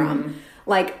coming from. Mm-hmm.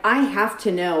 Like, I have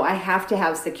to know, I have to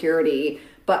have security,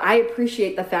 but I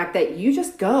appreciate the fact that you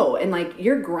just go and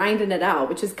you're grinding it out,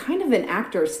 which is kind of an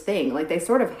actor's thing. Like, they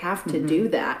sort of have to do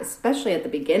that, especially at the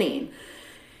beginning.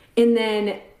 And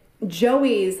then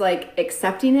Joey's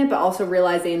accepting it, but also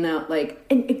realizing that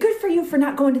and good for you for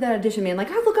not going to that audition, man. I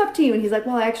look up to you. And he's like,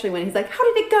 well, I actually went. He's like,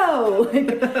 how did it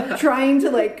go? Trying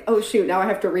to oh shoot, now I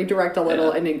have to redirect a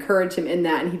little and encourage him in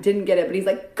that. And he didn't get it, but he's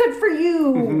like, good for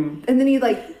you. Mm-hmm. And then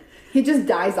he just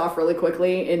dies off really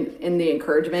quickly in the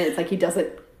encouragement. It's like he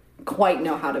doesn't quite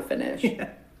know how to finish.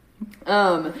 Yeah.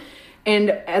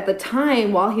 And at the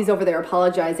time, while he's over there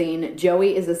apologizing,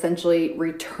 Joey is essentially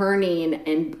returning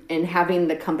and having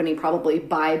the company probably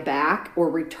buy back or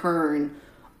return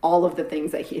all of the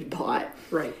things that he had bought.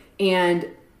 Right. And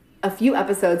a few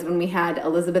episodes when we had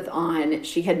Elizabeth on,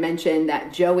 she had mentioned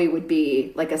that Joey would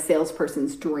be like a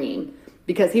salesperson's dream.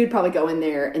 Because he would probably go in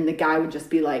there and the guy would just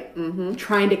be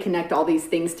trying to connect all these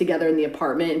things together in the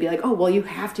apartment and be like, oh, well, you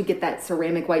have to get that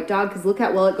ceramic white dog because look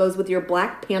how well it goes with your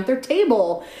Black Panther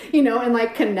table,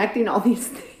 and connecting all these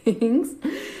things.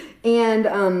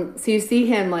 And so you see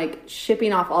him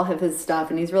shipping off all of his stuff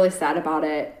and he's really sad about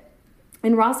it.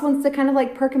 And Ross wants to kind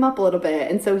of perk him up a little bit.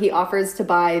 And so he offers to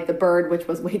buy the bird, which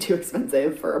was way too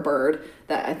expensive for a bird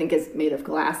that I think is made of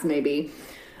glass maybe.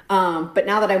 But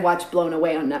now that I watched Blown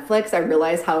Away on Netflix, I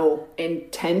realize how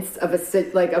intense of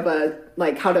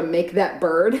how to make that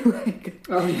bird.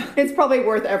 It's probably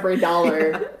worth every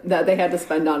dollar that they had to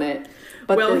spend on it.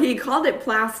 But he called it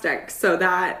plastic, so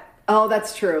that. Oh,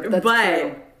 that's true. That's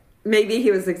true. Maybe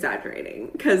he was exaggerating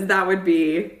because that would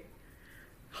be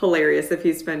hilarious if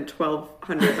he spent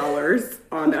 $1,200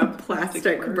 on a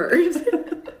plastic bird.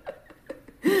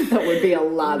 That would be a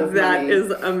lot of money. That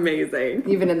is amazing.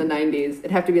 Even in the 90s.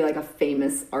 It'd have to be a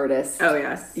famous artist. Oh,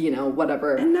 yes.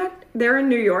 Whatever. And they're in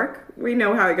New York. We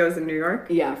know how it goes in New York.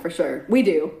 Yeah, for sure. We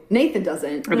do. Nathan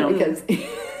doesn't. Because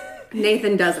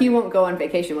Nathan doesn't. He won't go on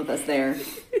vacation with us there.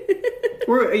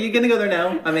 Are you going to go there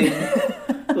now? I mean,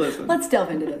 Listen. Let's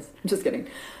delve into this. I'm just kidding.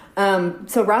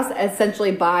 So Ross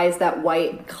essentially buys that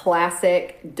white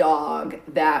classic dog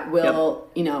that will,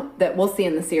 that we'll see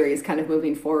in the series kind of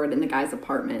moving forward in the guy's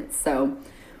apartment. So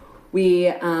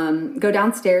we go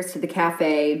downstairs to the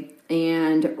cafe,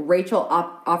 and Rachel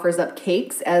offers up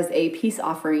cakes as a peace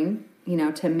offering,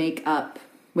 to make up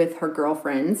with her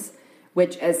girlfriends,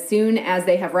 which as soon as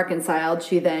they have reconciled,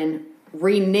 she then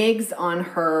reneges on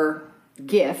her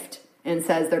gift and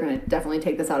says they're going to definitely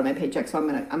take this out of my paycheck, so I'm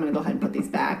going to go ahead and put these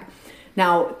back.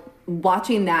 Now,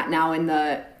 watching that now in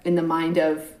the mind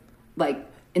of, like,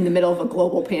 in the middle of a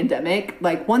global pandemic,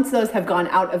 like, once those have gone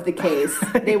out of the case,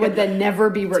 they would then never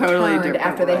be returned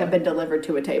after they have been delivered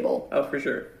to a table. Oh, for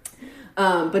sure.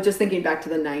 But just thinking back to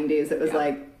the 90s, it was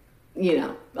like,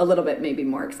 a little bit maybe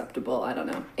more acceptable. I don't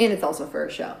know. And it's also for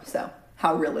a show, so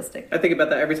how realistic. I think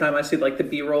about that every time I see, like, the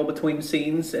B-roll between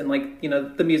scenes and, like,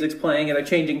 the music's playing and they're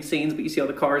changing scenes, but you see all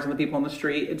the cars and the people on the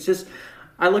street. It's just,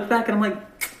 I look back and I'm like,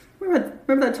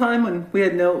 remember that time when we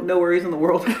had no worries in the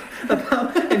world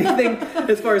about anything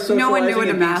as far as socializing? No one knew what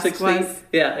a and mask being 16? was.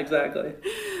 Yeah, exactly.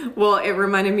 Well, it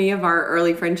reminded me of our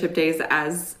early friendship days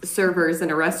as servers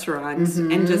in a restaurant,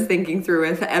 and just thinking through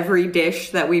if every dish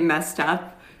that we messed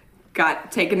up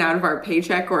got taken out of our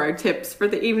paycheck or our tips for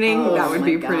the evening, that would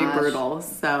be pretty brutal.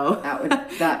 So that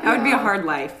would be a hard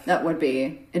life. That would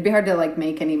be. It'd be hard to, like,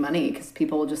 make any money because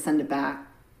people will just send it back,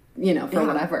 for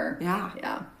whatever.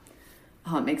 Yeah.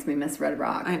 Oh, it makes me miss Red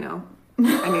Rock. I know.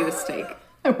 I need a steak.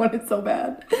 I want it so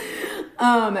bad.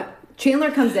 Chandler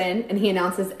comes in and he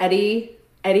announces Eddie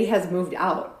has moved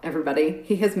out, everybody.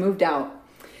 He has moved out.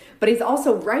 But he's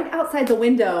also right outside the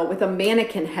window with a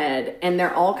mannequin head, and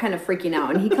they're all kind of freaking out.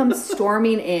 And he comes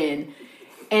storming in,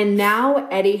 and now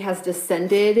Eddie has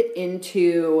descended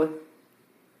into...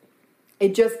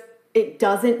 It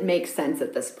doesn't make sense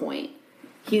at this point.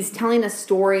 He's telling a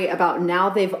story about now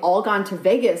they've all gone to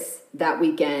Vegas that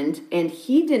weekend, and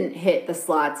he didn't hit the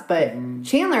slots, but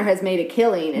Chandler has made a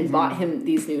killing and bought him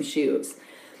these new shoes.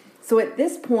 So at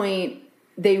this point,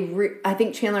 I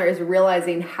think Chandler is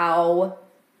realizing how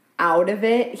out of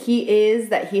it he is,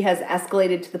 that he has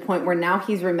escalated to the point where now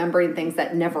he's remembering things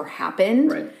that never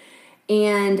happened. Right.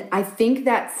 And I think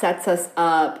that sets us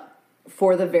up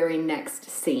for the very next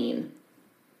scene.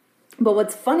 But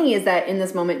what's funny is that in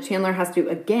this moment, Chandler has to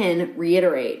again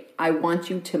reiterate, I want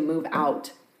you to move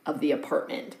out of the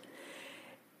apartment.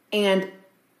 And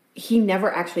he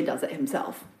never actually does it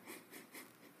himself.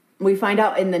 We find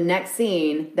out in the next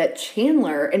scene that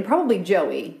Chandler and probably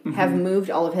Joey have moved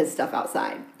all of his stuff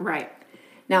outside. Right.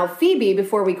 Now, Phoebe,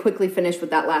 before we quickly finish with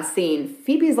that last scene,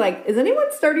 Phoebe's like, is anyone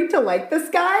starting to like this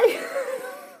guy?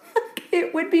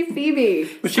 It would be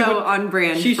Phoebe. So on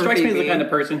brand. She for strikes me as Phoebe. the kind of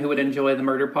person who would enjoy the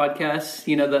murder podcasts,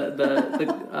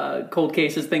 the cold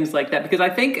cases, things like that. Because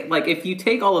I think, like, if you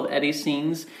take all of Eddie's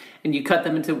scenes and you cut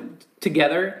them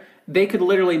together, they could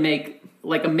literally make,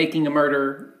 like, a Making a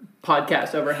Murder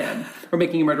podcast over him, or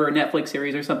Making a Murder, a Netflix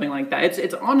series or something like that.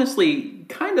 It's honestly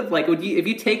kind of like, if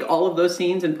you take all of those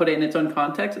scenes and put it in its own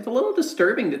context, it's a little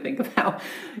disturbing to think of how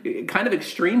kind of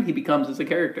extreme he becomes as a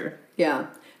character. Yeah.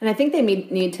 And I think they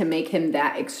need to make him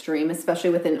that extreme,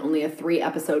 especially within only a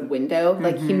 3-episode window.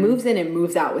 Like, he moves in and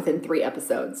moves out within 3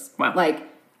 episodes. Wow. Like,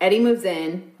 Eddie moves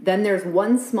in, then there's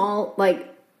one small,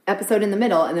 like, episode in the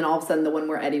middle, and then all of a sudden the one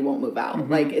where Eddie won't move out.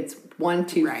 Like, it's 1,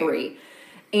 2, 3.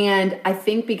 And I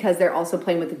think because they're also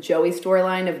playing with the Joey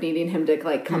storyline of needing him to,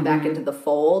 like, come back into the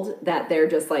fold, that they're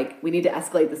just like, we need to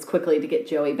escalate this quickly to get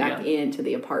Joey back into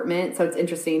the apartment. So it's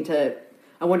interesting to...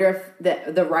 I wonder if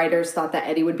the writers thought that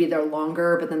Eddie would be there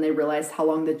longer, but then they realized how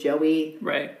long the Joey,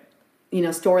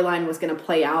 storyline was going to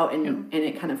play out, and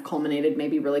it kind of culminated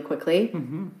maybe really quickly.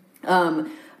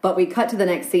 But we cut to the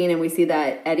next scene, and we see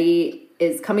that Eddie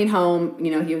is coming home.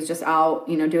 He was just out,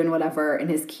 doing whatever, and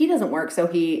his key doesn't work, so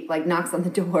he, like, knocks on the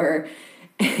door,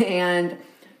 and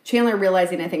Chandler,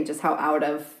 realizing, I think, just how out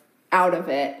of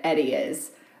it Eddie is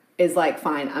like,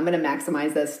 fine, I'm going to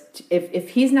maximize this. If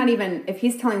he's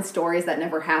telling stories that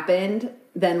never happened,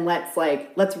 then let's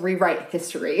rewrite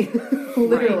history,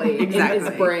 literally, in his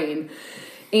brain.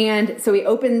 And so he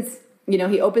opens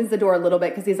the door a little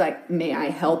bit because he's like, may I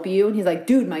help you? And he's like,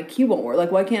 dude, my key won't work.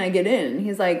 Like, why can't I get in? And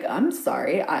he's like, I'm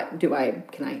sorry. Do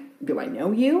I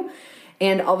know you?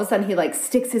 And all of a sudden he, like,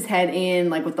 sticks his head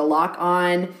in, like, with the lock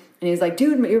on. And he's like,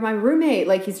 dude, you're my roommate.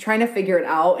 Like, he's trying to figure it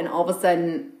out. And all of a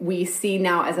sudden we see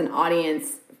now as an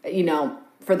audience,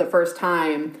 for the first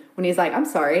time, when he's like, I'm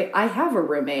sorry, I have a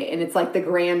roommate. And it's like the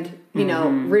grand,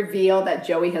 reveal that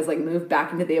Joey has, like, moved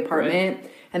back into the apartment.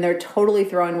 Right. And they're totally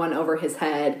throwing one over his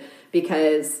head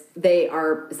because they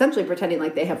are essentially pretending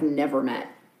like they have never met.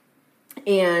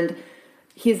 And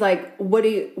he's like, what do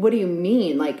you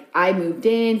mean? Like, I moved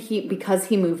in, because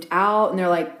he moved out. And they're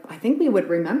like, I think we would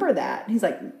remember that. And he's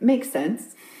like, makes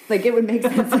sense. Like, it would make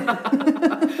sense.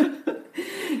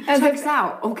 Checks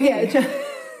out. Okay. Yeah,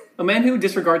 A man who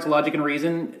disregards logic and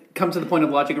reason comes to the point of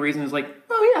logic and reason is like,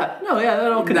 oh yeah, no, yeah,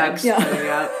 that all connects.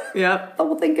 Yeah. The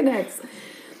whole thing connects.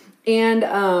 And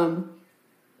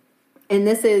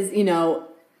this is,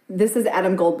 this is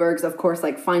Adam Goldberg's, of course,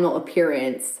 like, final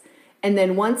appearance. And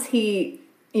then once he,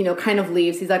 kind of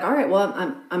leaves, he's like, all right,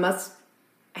 well, I must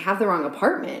have the wrong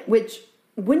apartment, which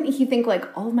wouldn't he think, like,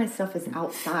 all of my stuff is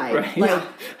outside? Right. Like,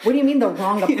 what do you mean the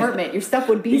wrong apartment? Your stuff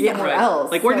would be somewhere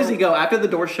else. Like, where does he go? After the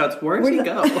door shuts, where does he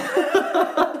go?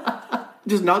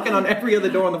 Just knocking on every other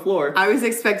door on the floor. I was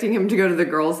expecting him to go to the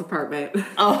girls' apartment.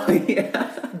 Oh,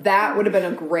 yeah. That would have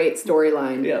been a great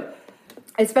storyline. Yep.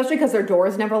 Especially because their door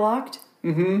is never locked.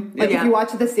 Mm-hmm. Like, if you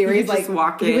watch the series, just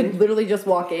walk he in. would literally just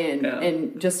walk in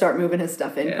and just start moving his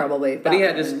stuff in, probably. But he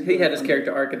had his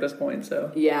character arc at this point,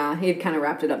 so. Yeah, he had kind of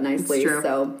wrapped it up nicely. It's true.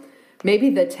 So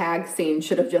maybe the tag scene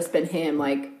should have just been him,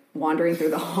 like, wandering through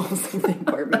the halls of the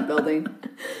apartment building.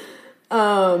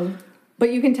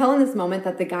 But you can tell in this moment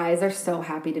that the guys are so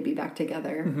happy to be back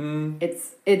together. Mm-hmm.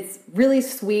 It's really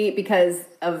sweet because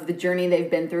of the journey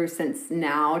they've been through since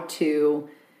now to,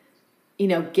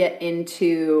 get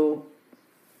into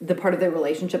the part of their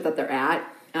relationship that they're at,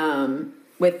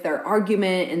 with their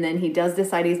argument. And then he does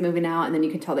decide he's moving out, and then you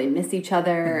can tell they miss each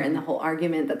other. Mm-hmm. And the whole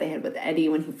argument that they had with Eddie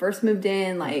when he first moved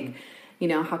in, like,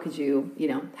 how could you,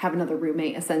 have another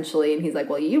roommate essentially? And he's like,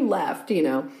 well, you left,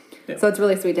 Yeah. So it's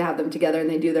really sweet to have them together, and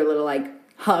they do their little, like,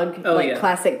 hug,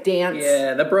 classic dance.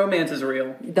 Yeah, the bromance is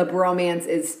real. The bromance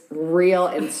is real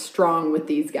and strong with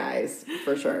these guys,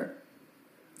 for sure.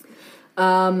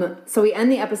 So we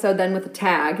end the episode then with a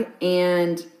tag,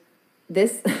 and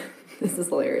this is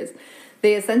hilarious.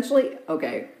 They essentially, I'm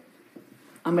going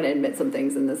to admit some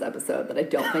things in this episode that I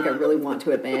don't think I really want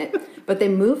to admit, but they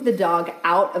move the dog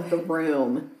out of the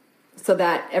room so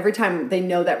that every time they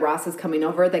know that Ross is coming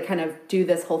over, they kind of do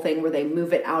this whole thing where they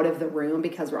move it out of the room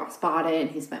because Ross bought it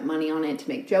and he spent money on it to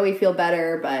make Joey feel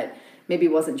better, but maybe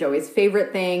it wasn't Joey's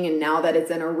favorite thing. And now that it's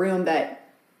in a room that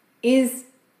is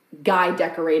guy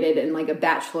decorated in like a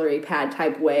bachelorette pad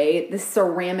type way, this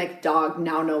ceramic dog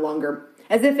now no longer,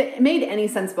 as if it made any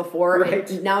sense before, right.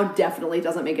 It now definitely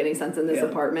doesn't make any sense in this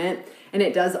apartment. And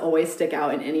it does always stick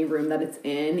out in any room that it's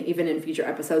in, even in future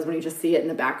episodes when you just see it in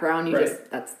the background,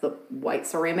 that's the white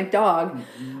ceramic dog.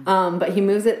 Mm-hmm. But he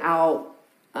moves it out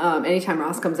anytime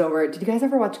Ross comes over. Did you guys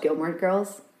ever watch Gilmore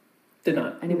Girls? Did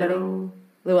not. Anybody? No.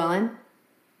 Llewellyn?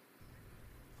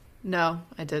 No,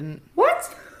 I didn't.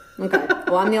 What? Okay.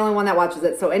 Well, I'm the only one that watches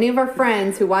it. So any of our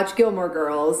friends who watch Gilmore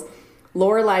Girls,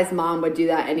 Lorelai's mom would do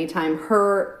that anytime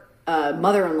her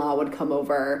mother-in-law would come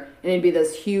over, and it'd be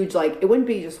this huge, like, it wouldn't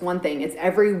be just one thing. It's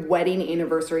every wedding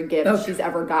anniversary gift she's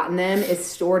ever gotten them is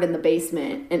stored in the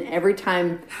basement. And every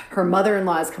time her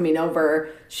mother-in-law is coming over,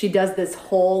 she does this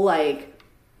whole, like,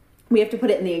 we have to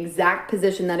put it in the exact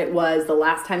position that it was the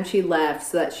last time she left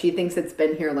so that she thinks it's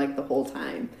been here, like, the whole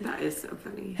time. That is so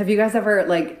funny. Have you guys ever,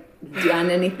 like, done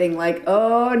anything like,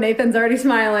 oh, Nathan's already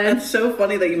smiling? It's so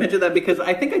funny that you mentioned that because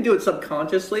I think I do it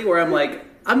subconsciously where I'm like,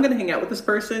 I'm going to hang out with this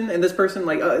person, and this person,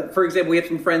 like, for example, we have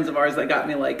some friends of ours that got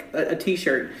me, like, a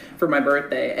t-shirt for my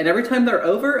birthday, and every time they're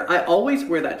over, I always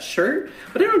wear that shirt,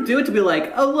 but I don't do it to be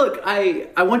like, oh, look, I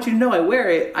want you to know I wear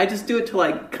it. I just do it to,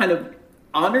 like, kind of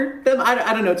honor them. I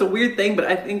don't know. It's a weird thing, but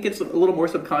I think it's a little more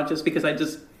subconscious because I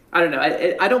don't know.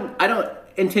 I don't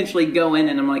intentionally go in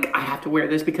and I'm like, I have to wear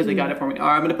this because they got it for me, or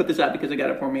I'm going to put this out because they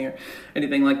got it for me, or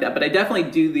anything like that. But I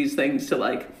definitely do these things to,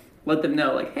 like, let them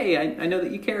know, like, hey, I know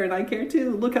that you care and I care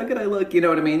too. Look how good I look. You know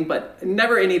what I mean? But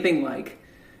never anything like,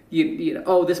 you know,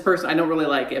 oh, this person, I don't really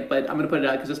like it, but I'm going to put it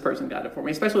out because this person got it for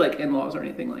me. Especially like in-laws or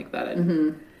anything like that.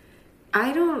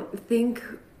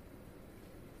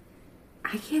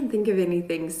 I can't think of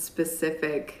anything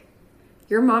specific.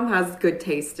 Your mom has good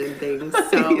taste in things.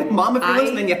 So Mom, if you're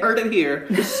listening, you heard it here.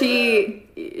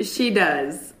 She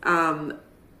does.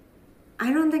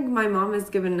 I don't think my mom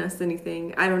has given us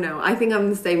anything. I don't know. I think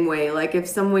I'm the same way. Like, if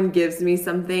someone gives me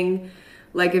something,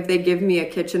 like if they give me a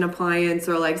kitchen appliance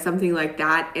or like something like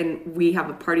that, and we have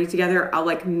a party together, I'll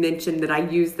like mention that I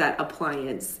use that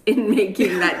appliance in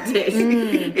making that dish.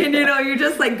 And you know, you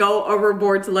just like go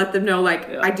overboard to let them know, like,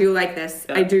 I do like this.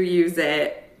 I do use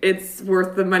it. It's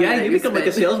worth the money. Yeah, you become like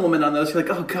a saleswoman on those. You're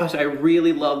like, oh gosh, I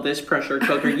really love this pressure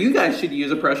cooker. You guys should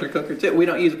use a pressure cooker too. We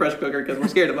don't use a pressure cooker because we're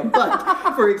scared of them.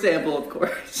 But for example, of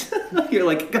course, you're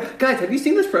like, guys, have you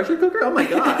seen this pressure cooker? Oh my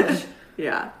gosh.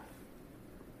 Yeah.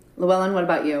 Llewellyn, what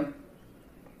about you?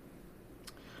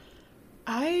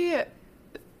 I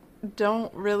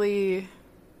don't really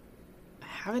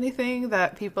have anything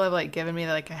that people have like given me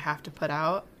that like I have to put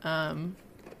out that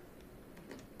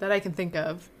I can think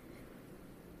of.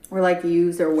 Or like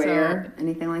use or wear,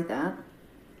 anything like that?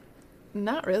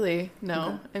 Not really, no.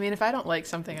 Okay. I mean, if I don't like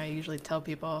something, I usually tell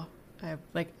people.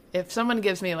 Like, if someone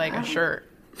gives me like a shirt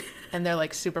and they're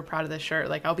like super proud of this shirt,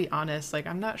 like I'll be honest, like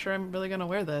I'm not sure I'm really gonna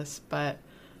wear this, but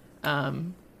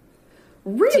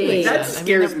really? That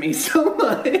scares me so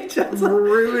much. That's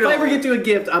brutal. If I ever get to a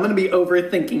gift, I'm going to be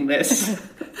overthinking this.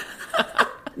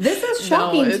 This is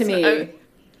shocking to me.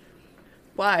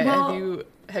 Why? Well,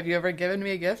 have you ever given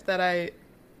me a gift that I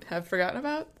have forgotten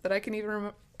about that I can even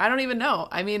remember? I don't even know.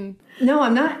 I mean, no,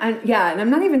 I'm not. And I'm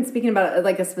not even speaking about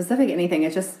like a specific anything.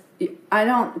 It's just I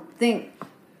don't think.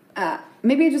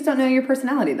 Maybe I just don't know your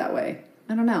personality that way.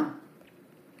 I don't know.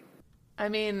 I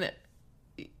mean,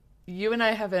 you and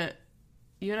I haven't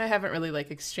really like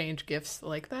exchanged gifts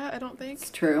like that. I don't think It's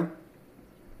true.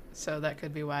 so. That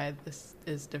could be why this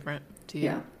is different to you.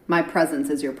 Yeah, my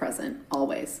presence is your present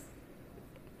always,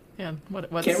 Yeah.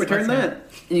 What's, Can't return what's that.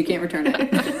 and you can't return it.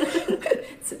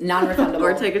 It's non-refundable.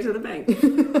 Or take it to the bank.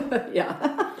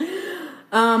 Yeah.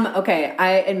 Okay, I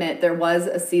admit there was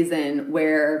a season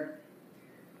where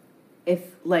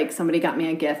if like somebody got me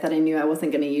a gift that I knew I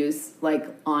wasn't going to use like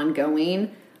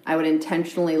ongoing, I would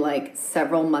intentionally like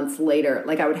several months later,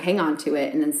 like I would hang on to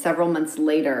it and then several months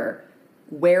later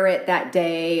wear it that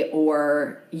day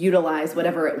or utilize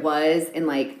whatever it was and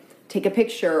like take a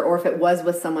picture, or if it was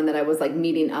with someone that I was like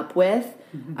meeting up with,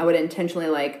 I would intentionally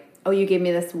like, oh, you gave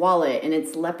me this wallet and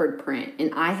it's leopard print.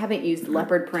 And I haven't used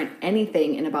leopard print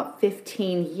anything in about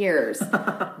 15 years.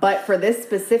 But for this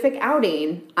specific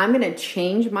outing, I'm going to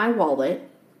change my wallet,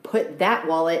 put that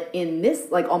wallet in this,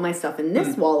 like all my stuff in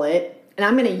this wallet, and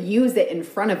I'm going to use it in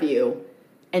front of you.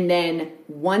 And then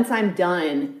once I'm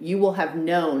done, you will have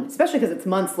known, especially because it's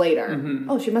months later.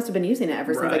 Oh, she must have been using it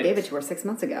ever since I gave it to her 6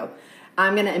 months ago.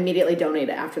 I'm going to immediately donate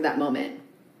it after that moment.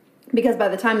 Because by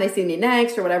the time they see me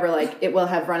next or whatever, like it will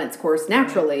have run its course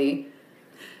naturally.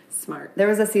 Smart. There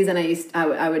was a season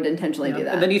I would intentionally do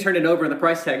that. And then you turn it over and the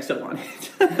price tag's still on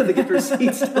it. The gift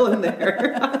receipt's still in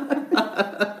there.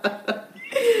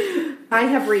 I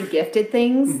have re-gifted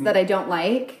things that I don't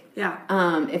like. Yeah.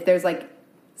 If there's like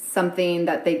something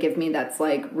that they give me that's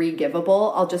like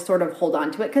re-givable, I'll just sort of hold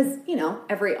on to it. Because, you know,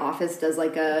 every office does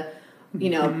like a, you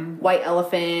know, white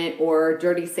elephant or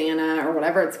dirty Santa or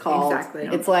whatever it's called. Exactly.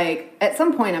 It's like at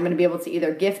some point I'm going to be able to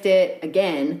either gift it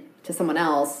again to someone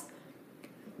else,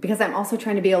 because I'm also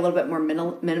trying to be a little bit more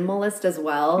minimalist as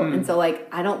well. And so like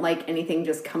I don't like anything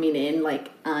just coming in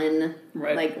like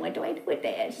like what do I do with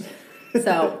this?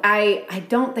 So I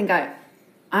don't think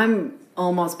I'm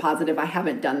almost positive I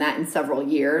haven't done that in several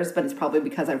years, but it's probably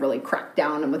because I really cracked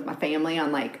down with my family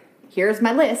on like, here's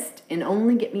my list, and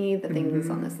only get me the things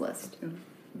on this list.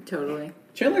 Totally.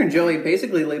 Chandler and Joey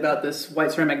basically live out this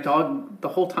white ceramic dog the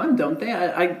whole time, don't they?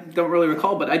 I don't really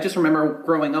recall, but I just remember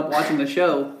growing up watching the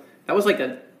show. That was like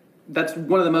that's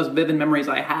one of the most vivid memories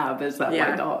I have is that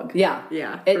white dog. Yeah.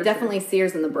 Yeah, It for definitely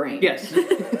sears in the brain. Yes.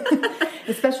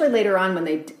 Especially later on when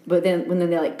they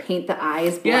like paint the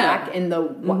eyes black in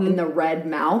the red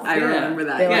mouth. I remember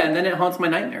that. Yeah, and then it haunts my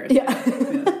nightmares. Yeah.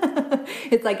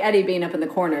 It's like Eddie being up in the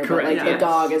corner, Correct, but like the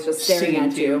dog is just staring Singing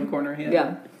at to you. in the corner,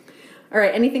 Yeah. All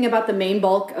right. Anything about the main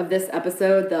bulk of this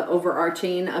episode, the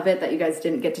overarching of it that you guys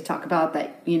didn't get to talk about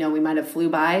that, you know, we might have flew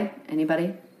by?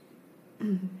 Anybody?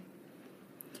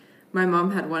 My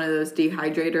mom had one of those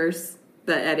dehydrators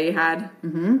that Eddie had.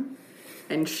 Mm-hmm.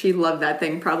 And she loved that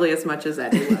thing probably as much as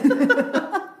Eddie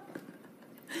loved.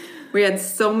 We had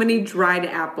so many dried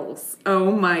apples.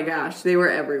 Oh my gosh. They were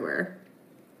everywhere.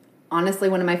 Honestly,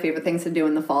 one of my favorite things to do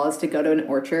in the fall is to go to an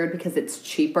orchard because it's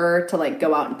cheaper to like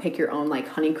go out and pick your own like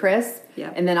Honeycrisp.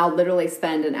 Yeah. And then I'll literally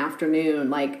spend an afternoon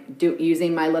like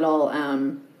using my little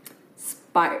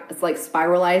it's like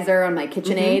spiralizer on my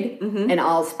KitchenAid, and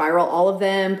I'll spiral all of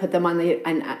them, put them on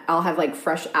and I'll have like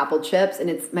fresh apple chips, and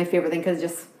it's my favorite thing because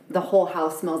just the whole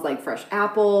house smells like fresh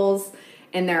apples,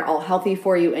 and they're all healthy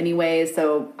for you anyway.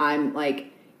 So I'm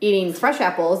like eating fresh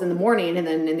apples in the morning, and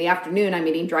then in the afternoon I'm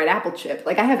eating dried apple chips.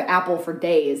 Like I have apple for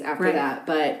days after that,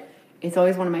 but it's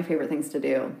always one of my favorite things to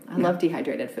do. I love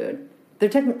dehydrated food.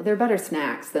 They're better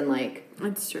snacks than like.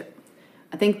 That's true.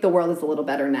 I think the world is a little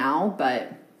better now,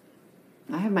 but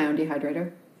I have my own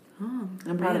dehydrator. Oh,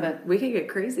 I'm proud of it. We could get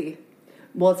crazy.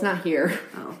 Well, it's not here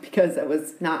because it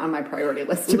was not on my priority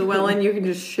list. Llewellyn, you can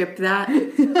just ship that.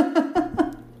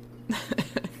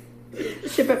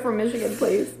 Ship it from Michigan,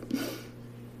 please.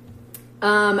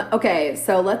 Okay,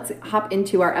 so let's hop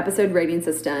into our episode rating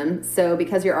system. So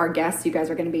because you're our guests, you guys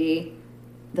are going to be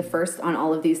the first on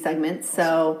all of these segments.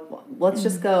 So let's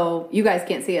just go. You guys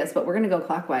can't see us, but we're going to go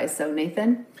clockwise. So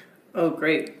Nathan. Oh,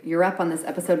 great. You're up on this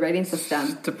episode rating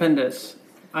system. Stupendous.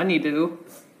 I need to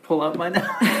pull up my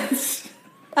notes.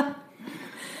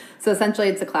 So essentially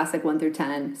it's a classic 1 through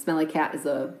 10. Smelly Cat is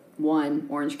a 1.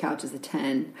 Orange Couch is a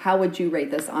 10. How would you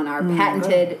rate this on our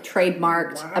patented,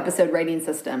 trademarked episode rating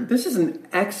system? This is an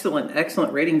excellent,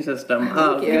 excellent rating system.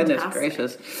 Thank you. Goodness Fantastic.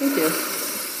 gracious. Thank you.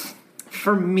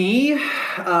 For me,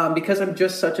 because I'm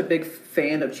just such a big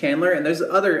fan of Chandler, and there's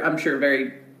other, I'm sure,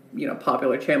 very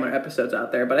popular Chandler episodes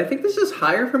out there, but I think this is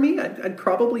higher for me. I'd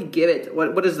probably give it.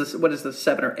 What is this? What is this?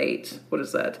 7 or 8? What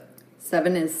is that?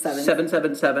 7 is 7.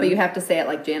 777. But you have to say it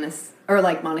like Janice or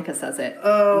like Monica says it in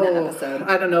that episode.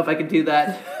 I don't know if I can do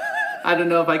that. I don't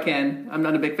know if I can. I'm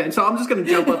not a big fan, so I'm just going to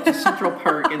jump up to Central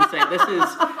Perk and say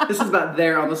this is about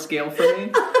there on the scale for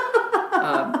me.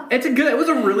 It was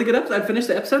a really good episode. I finished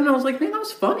the episode and I was like, man, that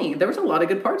was funny. There was a lot of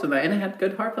good parts of that, and it had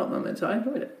good heartfelt moments, so I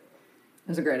enjoyed it. It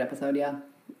was a great episode, yeah.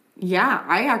 Yeah,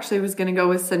 I actually was going to go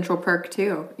with Central Perk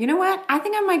too. You know what? I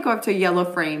think I might go up to Yellow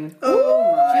Frame.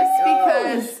 Oh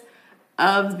my Just because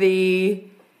of the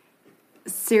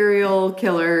serial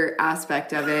killer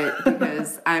aspect of it,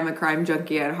 because I'm a crime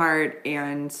junkie at heart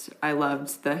and I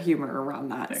loved the humor around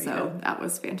that. So that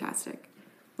was fantastic.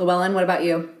 Llewellyn, what about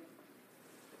you?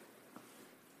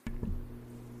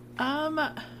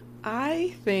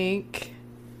 I think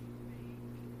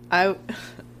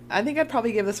I'd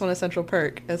probably give this one a Central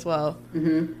Perk as well.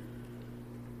 Mm-hmm.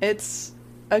 It's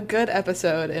a good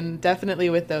episode, and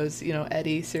definitely with those,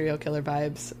 Eddie serial killer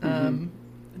vibes. Mm-hmm.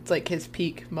 It's like his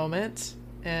peak moment,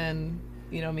 and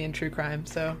me and true crime.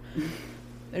 So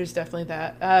there's definitely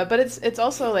that. But it's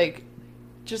also like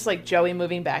just like Joey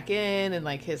moving back in and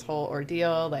like his whole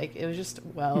ordeal. Like it was just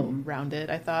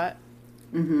well-rounded, I thought.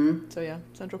 Mm-hmm. So yeah,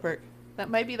 Central Perk. That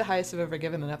might be the highest I've ever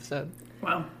given an episode.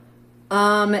 Wow.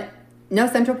 No,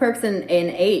 Central Perk's in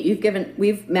 8.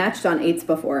 We've matched on 8s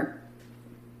before.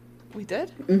 We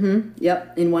did? Mm-hmm.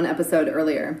 Yep, in one episode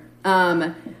earlier.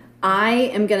 I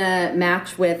am gonna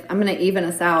match with. I'm gonna even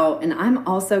us out, and I'm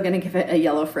also gonna give it a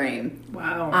Yellow Frame.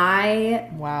 Wow.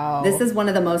 Wow. This is one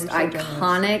of the most so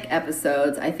iconic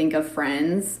episodes, I think, of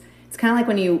Friends. It's kind of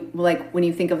like when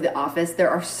you think of The Office. There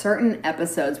are certain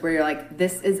episodes where you're like,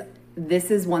 this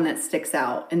is one that sticks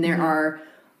out, and there are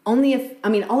only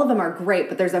all of them are great,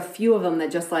 but there's a few of them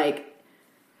that just like.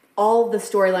 All the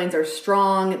storylines are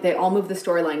strong. They all move the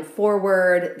storyline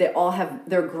forward. They all have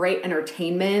their great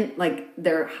entertainment, like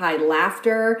their high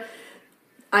laughter.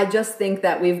 I just think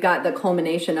that we've got the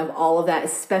culmination of all of that,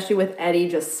 especially with Eddie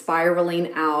just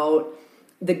spiraling out,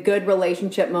 the good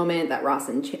relationship moment that Ross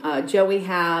and Joey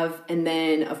have, and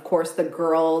then, of course, the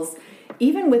girls.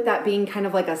 Even with that being kind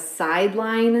of like a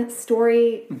sideline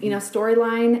story,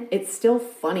 storyline, it's still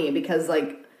funny because,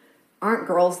 like, aren't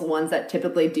girls the ones that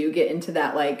typically do get into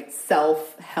that, like,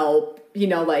 self-help,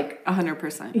 like...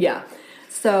 100%. Yeah.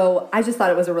 So I just thought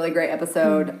it was a really great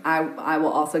episode. I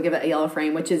will also give it a Yellow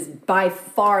Frame, which is by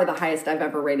far the highest I've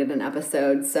ever rated an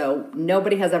episode. So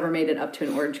nobody has ever made it up to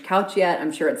an Orange Couch yet.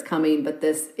 I'm sure it's coming, but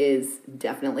this is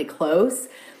definitely close.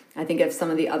 I think if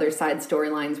some of the other side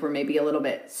storylines were maybe a little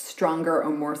bit stronger or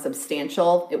more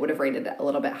substantial, it would have rated it a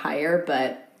little bit higher,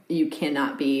 but you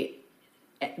cannot beat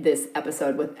this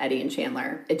episode with Eddie and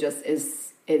Chandler. It just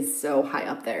is so high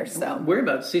up there. So we're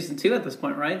about season 2 at this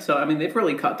point, right? So they've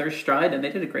really caught their stride, and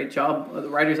they did a great job. The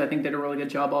writers, I think, did a really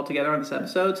good job altogether on this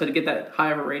episode. So to get that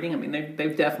high of a rating,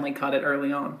 they've definitely caught it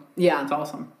early on. Yeah, it's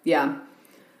awesome. Yeah,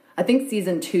 I think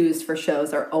season 2s for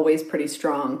shows are always pretty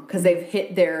strong because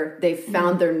they've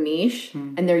found their niche,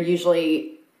 and they're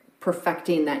usually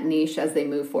perfecting that niche as they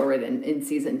move forward in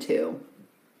season 2.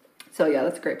 So yeah,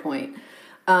 that's a great point.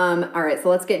 All right, so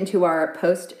let's get into our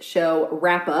post-show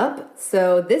wrap-up.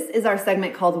 So this is our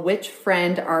segment called Which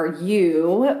Friend Are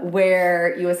You?,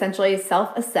 where you essentially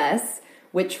self-assess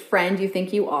which friend you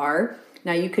think you are.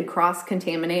 Now, you could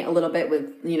cross-contaminate a little bit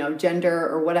with, gender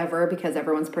or whatever, because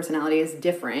everyone's personality is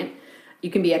different. You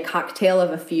can be a cocktail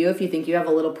of a few if you think you have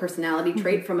a little personality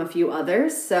trait from a few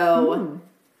others. So...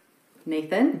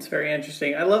 Nathan? It's very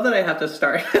interesting. I love that I have to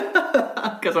start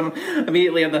because I'm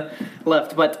immediately on the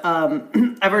left. But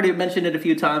I've already mentioned it a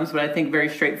few times, but I think very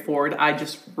straightforward. I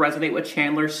just resonate with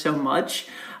Chandler so much.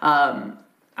 I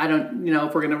don't,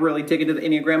 if we're going to really dig into the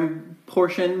Enneagram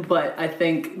portion, but I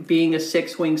think being a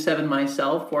 6-wing 7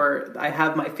 myself, where I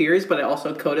have my fears, but I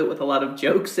also code it with a lot of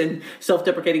jokes and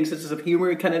self-deprecating senses of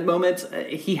humor kind of moments.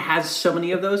 He has so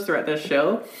many of those throughout this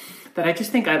show that I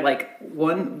just think I like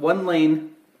one lane.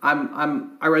 I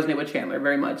resonate with Chandler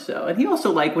very much so, and he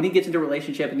also, like, when he gets into a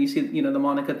relationship and you see the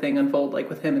Monica thing unfold, like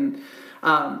with him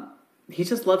and he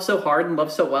just loves so hard and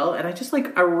loves so well, and I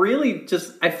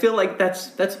feel like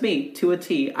that's me to a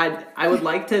T. I would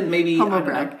like to maybe humble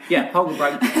brag. Humble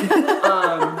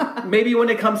brag. Maybe when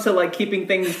it comes to like keeping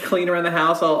things clean around the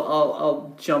house,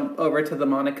 I'll jump over to the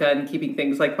Monica and keeping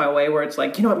things like my way, where it's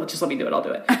like, you know what, just let me do it, I'll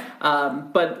do it.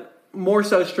 But more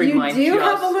so streamlined. You do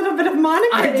have a little bit of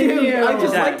Monica in you. I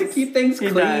just like to keep things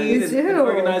clean and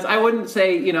organized. I wouldn't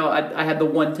say, I had the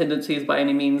one tendencies by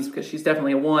any means, because she's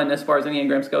definitely a one as far as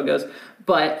Enneagram scale goes.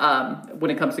 But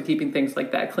when it comes to keeping things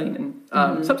like that clean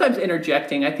and sometimes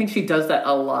interjecting, I think she does that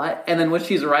a lot. And then when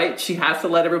she's right, she has to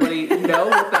let everybody know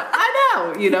that,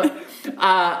 I know,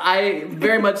 I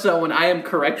very much so when I am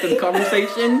correct in the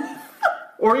conversation,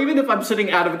 or even if I'm sitting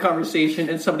out of a conversation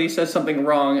and somebody says something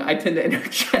wrong, I tend to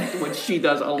interject, which she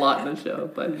does a lot in the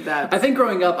show. But I think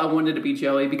growing up, I wanted to be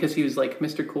Joey because he was like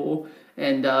Mr. Cool.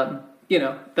 And,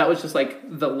 that was just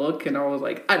like the look. And I was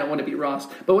like, I don't want to be Ross.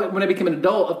 But when I became an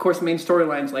adult, of course, the main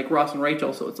storyline's like Ross and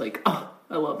Rachel. So it's like, oh,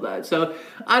 I love that. So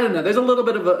I don't know. There's a little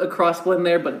bit of a cross blend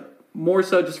there, but more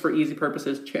so just for easy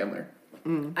purposes, Chandler.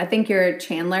 I think you're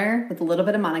Chandler with a little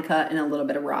bit of Monica and a little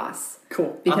bit of Ross.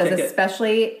 Cool. Because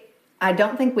especially, I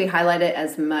don't think we highlight it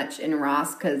as much in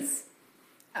Ross because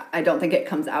I don't think it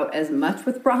comes out as much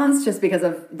with Ross just because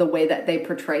of the way that they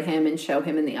portray him and show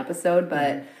him in the episode.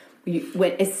 But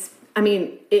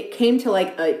it came to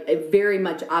like a very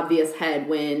much obvious head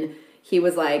when he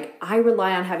was like, I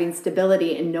rely on having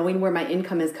stability and knowing where my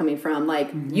income is coming from.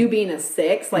 Like, you being a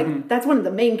 6, like, that's one of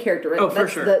the main characteristics. Oh, for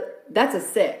sure. That's a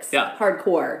 6, yeah.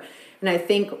 Hardcore. And I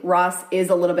think Ross is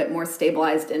a little bit more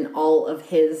stabilized in all of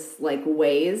his, like,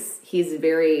 ways. He's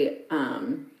very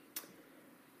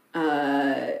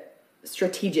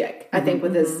strategic, I think,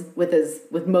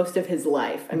 with most of his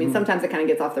life. I mean, sometimes it kind of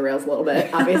gets off the rails a little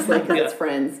bit, obviously, because it's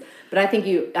friends. But I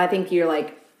think you're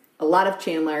like a lot of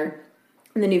Chandler,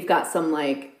 and then you've got some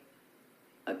like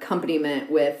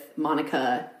accompaniment with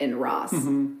Monica and Ross.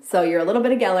 So you're a little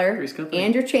bit of Geller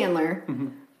and you're Chandler,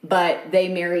 but they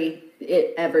marry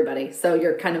everybody. So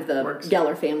you're kind of the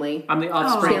Geller family. I'm the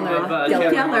offspring of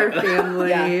Geller family.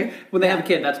 Yeah. When they have a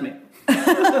kid, that's me.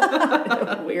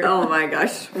 Weird. Oh my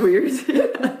gosh, weird.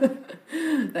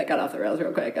 That got off the rails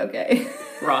real quick. Okay.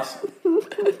 Ross.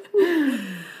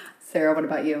 Sarah, what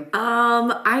about you?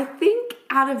 I think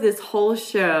out of this whole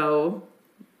show,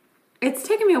 it's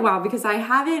taken me a while because I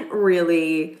haven't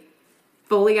really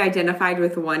fully identified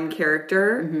with one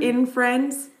character in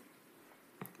Friends.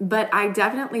 But I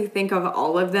definitely think of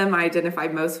all of them, I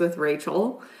identified most with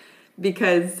Rachel.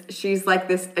 Because she's like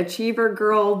this achiever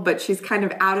girl, but she's kind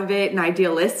of out of it and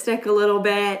idealistic a little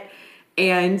bit,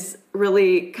 and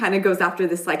really kind of goes after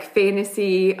this like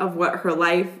fantasy of what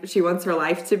she wants her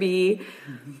life to be.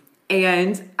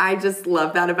 And I just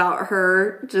love that about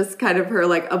her, just kind of her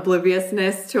like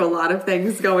obliviousness to a lot of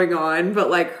things going on, but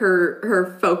like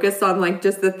her focus on like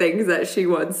just the things that she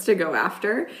wants to go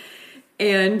after.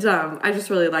 And I just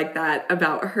really like that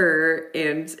about her,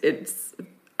 and it's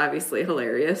obviously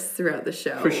hilarious throughout the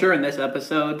show. For sure, in this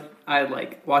episode, I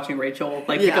like watching Rachel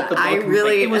like pick up the book. I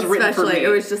really, it was written for me. It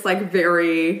was just like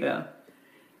very,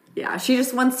 yeah. She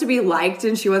just wants to be liked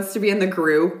and she wants to be in the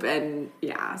group, and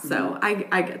so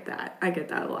I get that. I get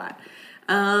that a lot.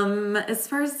 As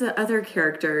far as the other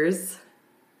characters,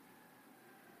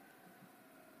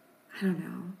 I don't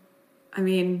know. I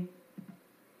mean,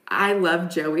 I love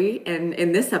Joey, and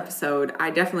in this episode, I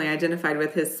definitely identified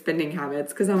with his spending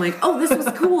habits because I'm like, oh, this was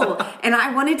cool, and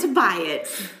I wanted to buy it.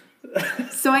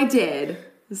 So I did.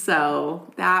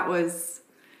 So that was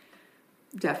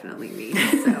definitely me.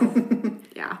 So,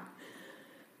 yeah.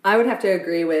 I would have to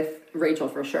agree with Rachel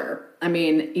for sure. I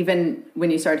mean, even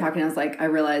when you started talking, I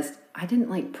realized I didn't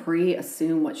like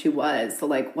pre-assume what she was. So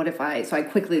like, so I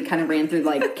quickly kind of ran through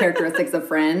like characteristics of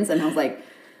Friends, and I was like,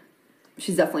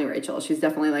 she's definitely Rachel. She's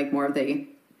definitely like more of the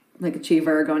like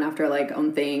achiever, going after like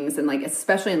own things, and like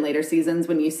especially in later seasons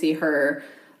when you see her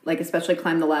like especially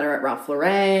climb the ladder at Ralph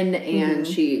Lauren, and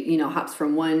she hops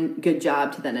from one good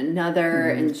job to then another,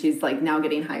 and she's like now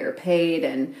getting higher paid,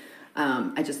 and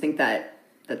I just think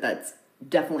that's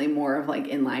definitely more of like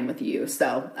in line with you.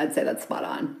 So I'd say that's spot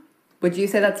on. Would you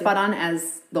say that's spot on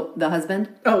as the husband?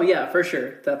 Oh yeah, for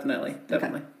sure, definitely.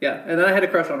 Okay. Yeah, and then I had a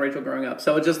crush on Rachel growing up,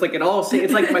 so it's just like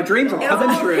it's like my dreams are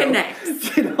coming true.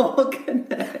 It all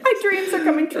connects. My dreams are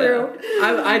coming true.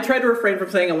 Yeah. I tried to refrain from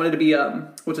saying I wanted to be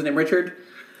what's his name, Richard.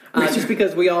 Just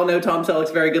because we all know Tom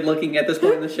Selleck's very good looking at this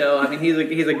point in the show. I mean, he's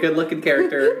a good looking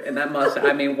character, and that must.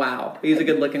 I mean, wow, he's a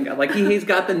good looking guy. Like he's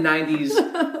got the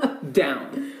 '90s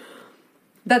down.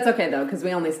 That's okay, though, because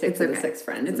we only stick to the 6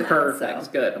 friends. It's perfect. It's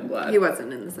good. I'm glad. He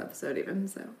wasn't in this episode even,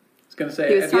 so. I was going to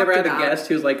say, have you ever had a guest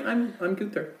who's like, I'm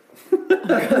Gunther?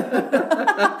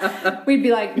 We'd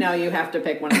be like, no, you have to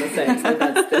pick one of the six. Like,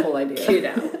 that's the whole idea. Get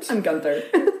out. I'm Gunther.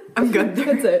 I'm good.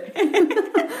 That's it.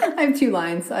 I have 2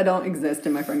 lines. I don't exist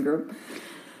in my friend group.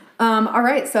 All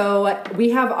right, so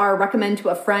we have our recommend to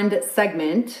a friend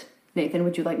segment. Nathan,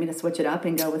 would you like me to switch it up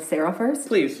and go with Sarah first?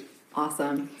 Please.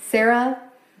 Awesome. Sarah,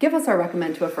 give us our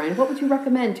recommend to a friend. What would you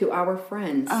recommend to our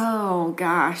friends? Oh,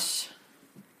 gosh.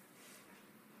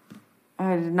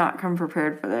 I did not come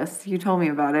prepared for this. You told me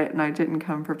about it, and I didn't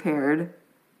come prepared.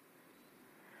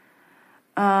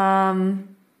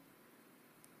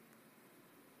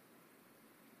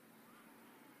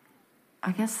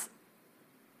 I guess,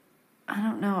 I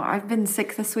don't know. I've been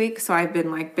sick this week, so I've been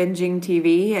like binging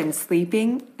TV and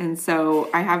sleeping. And so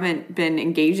I haven't been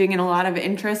engaging in a lot of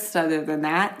interests other than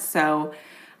that. So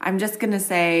I'm just going to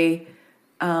say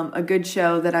a good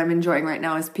show that I'm enjoying right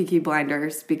now is Peaky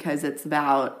Blinders, because it's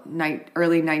about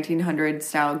early 1900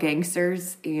 style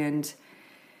gangsters, and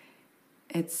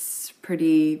it's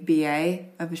pretty BA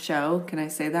of a show. Can I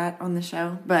say that on the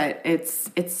show? But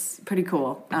it's pretty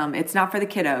cool. It's not for the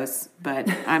kiddos, but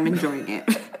I'm enjoying it.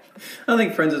 I don't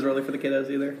think Friends is really for the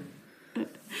kiddos either.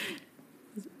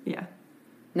 Yeah.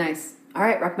 Nice. All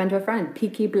right, recommend to a friend.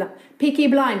 Peaky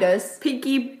Blinders.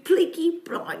 Peaky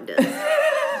Blinders.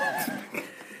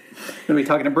 Going to be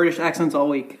talking to British accents all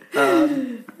week.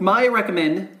 My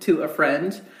recommend to a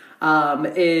friend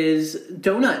is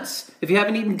donuts. If you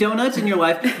haven't eaten donuts in your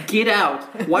life, get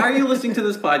out. Why are you listening to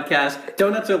this podcast?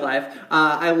 Donuts are life.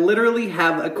 I literally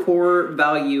have a core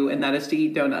value, and that is to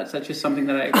eat donuts. That's just something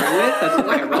that I agree with. That's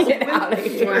something I wrestle Get out of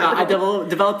here. I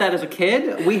developed that as a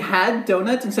kid. We had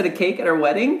donuts instead of cake at our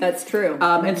wedding. That's true.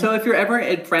 And so if you're ever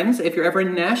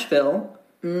in Nashville,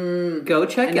 go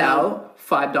check out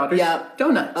 $5 Yep.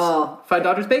 donuts. Oh.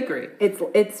 $5 bakery.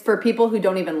 It's for people who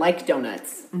don't even like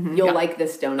donuts. You'll like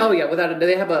this donut. Oh yeah, without it,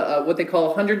 they have a what they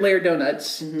call 100-layer donuts.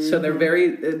 So they're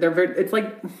very. It's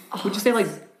like, would you say like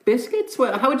biscuits?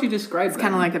 How would you describe? It's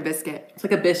kind of like a biscuit. It's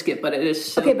like a biscuit, but it is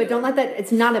so Okay, but good. don't let that.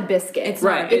 It's not a biscuit. It's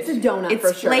Right, It's a donut It's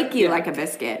for sure. flaky like a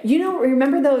biscuit. You know,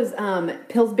 remember those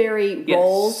Pillsbury Yes.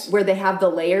 rolls where they have the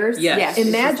layers? Yes. Yes. It's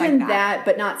just Imagine like that,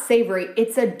 but not savory.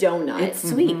 It's a donut. It's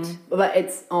sweet. But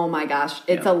it's, oh my gosh,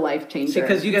 it's a life changer.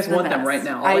 because you guys the want them best. right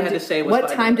now. All I had to say was what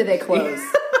 $5. time do they close?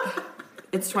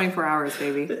 It's 24 hours,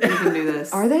 baby. You can do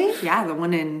this. Are they? Yeah, the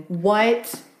one in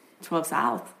What? 12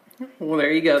 South. Well,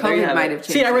 there you go. There you COVID have might it. have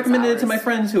changed See, I those recommended it to hours. my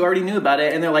friends who already knew about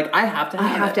it, and they're like, "I have to I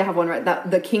have have it." to have one right.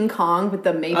 The King Kong with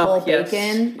the maple yes.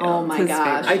 bacon. Yeah. Oh my His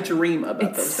gosh. I dream about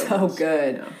It's those. so donuts.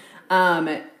 good.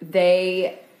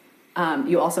 Yeah.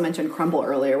 You also mentioned crumble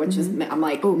earlier, which is, I'm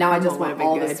like, Ooh, now I just crumble want would be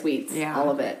all the good. sweets. Yeah. All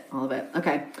of it.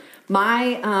 Okay.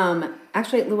 My,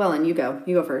 actually, Llewellyn, you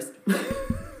go first.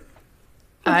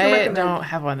 I don't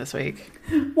have one this week.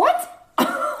 What?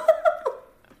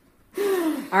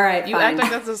 All right, You fine. act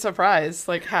like that's a surprise.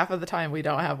 Like half of the time we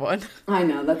don't have one. I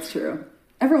know, that's true.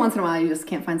 Every once in a while, you just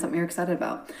can't find something you're excited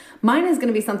about. Mine is going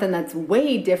to be something that's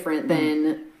way different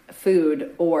than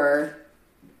food or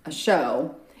a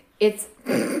show. It's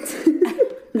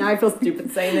now I feel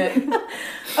stupid saying it.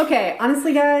 Okay,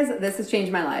 honestly, guys, this has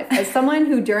changed my life. As someone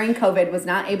who during COVID was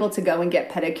not able to go and get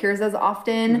pedicures as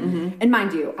often, and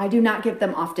mind you, I do not get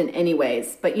them often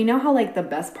anyways. But you know how like the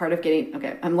best part of getting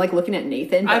I'm like looking at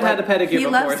Nathan. but, I've like, had a pedicure he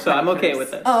before, loves so I'm okay pedicures.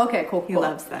 with this. Oh, okay, cool. He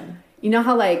loves them. You know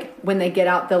how like when they get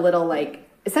out the little like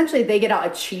essentially they get out a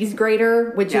cheese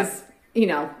grater, which Yeah. is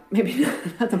maybe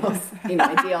not the most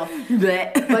ideal,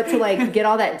 but to like get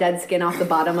all that dead skin off the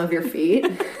bottom of your feet.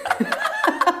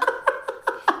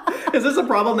 Is this a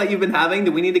problem that you've been having?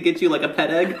 Do we need to get you like a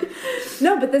pet egg?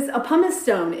 No, but a pumice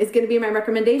stone is going to be my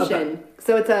recommendation. Okay.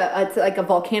 So it's like a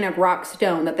volcanic rock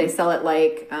stone that they sell at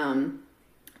like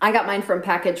I got mine from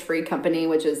Package Free Company,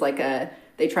 which is like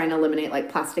they try and eliminate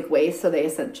like plastic waste, so they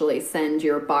essentially send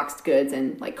your boxed goods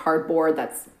in like cardboard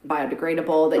that's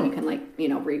biodegradable that you can like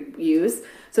reuse.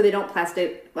 So they don't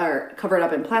plastic or cover it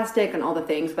up in plastic and all the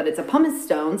things, but it's a pumice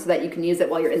stone so that you can use it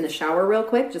while you're in the shower real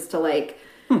quick, just to like.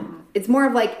 It's more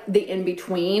of like the in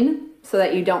between, so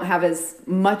that you don't have as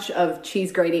much of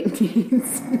cheese grating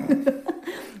needs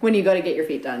when you go to get your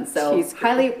feet done. So Cheese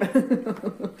highly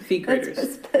Feet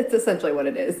graters. That's essentially what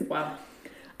it is. Wow.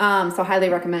 So highly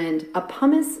recommend a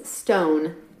pumice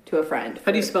stone to a friend.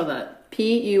 How do you spell that?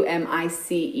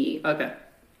 Pumice. Okay.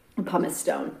 A pumice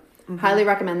stone. Highly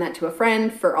recommend that to a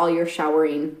friend for all your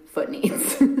showering foot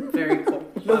needs. Very cool.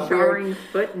 Wow. Showering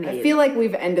foot I feel like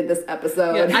we've ended this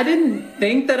episode. Yeah, I didn't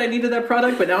think that I needed that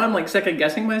product, but now I'm like second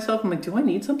guessing myself. I'm like, do I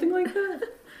need something like that?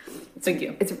 Thank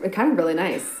you. It's kind of really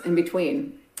nice in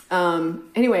between.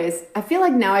 Anyways, I feel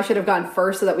like now I should have gone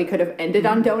first so that we could have ended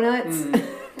on donuts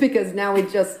because now we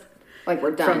just Like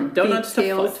we're done. From donuts Feet, to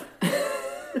heels.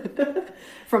 foot.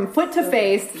 From foot to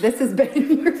face, this has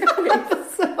been your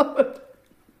episode.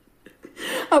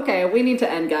 Okay, we need to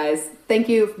end, guys. Thank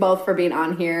you both for being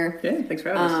on here. Yeah, thanks for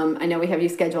having us. I know we have you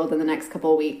scheduled in the next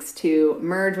couple of weeks to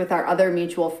merge with our other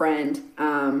mutual friend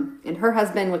and her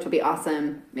husband, which will be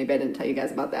awesome. Maybe I didn't tell you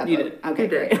guys about that. You but, did. Okay, You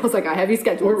did. great. I was like, I have you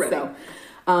scheduled. We're ready. So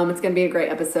it's going to be a great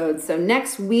episode. So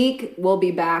next week we'll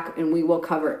be back and we will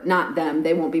cover, not them,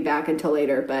 they won't be back until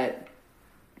later, but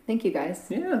thank you guys.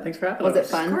 Yeah, thanks for having Was us.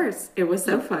 it fun? Of course. It was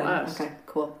so fun. Blast. Okay,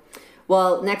 cool.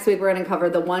 Well, next week we're going to cover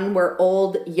the one where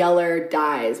Old Yeller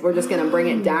dies. We're just going to bring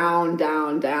it down,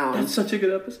 down, down. That's such a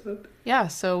good episode. Yeah,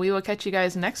 so we will catch you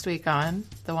guys next week on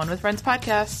the One with Friends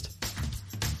podcast.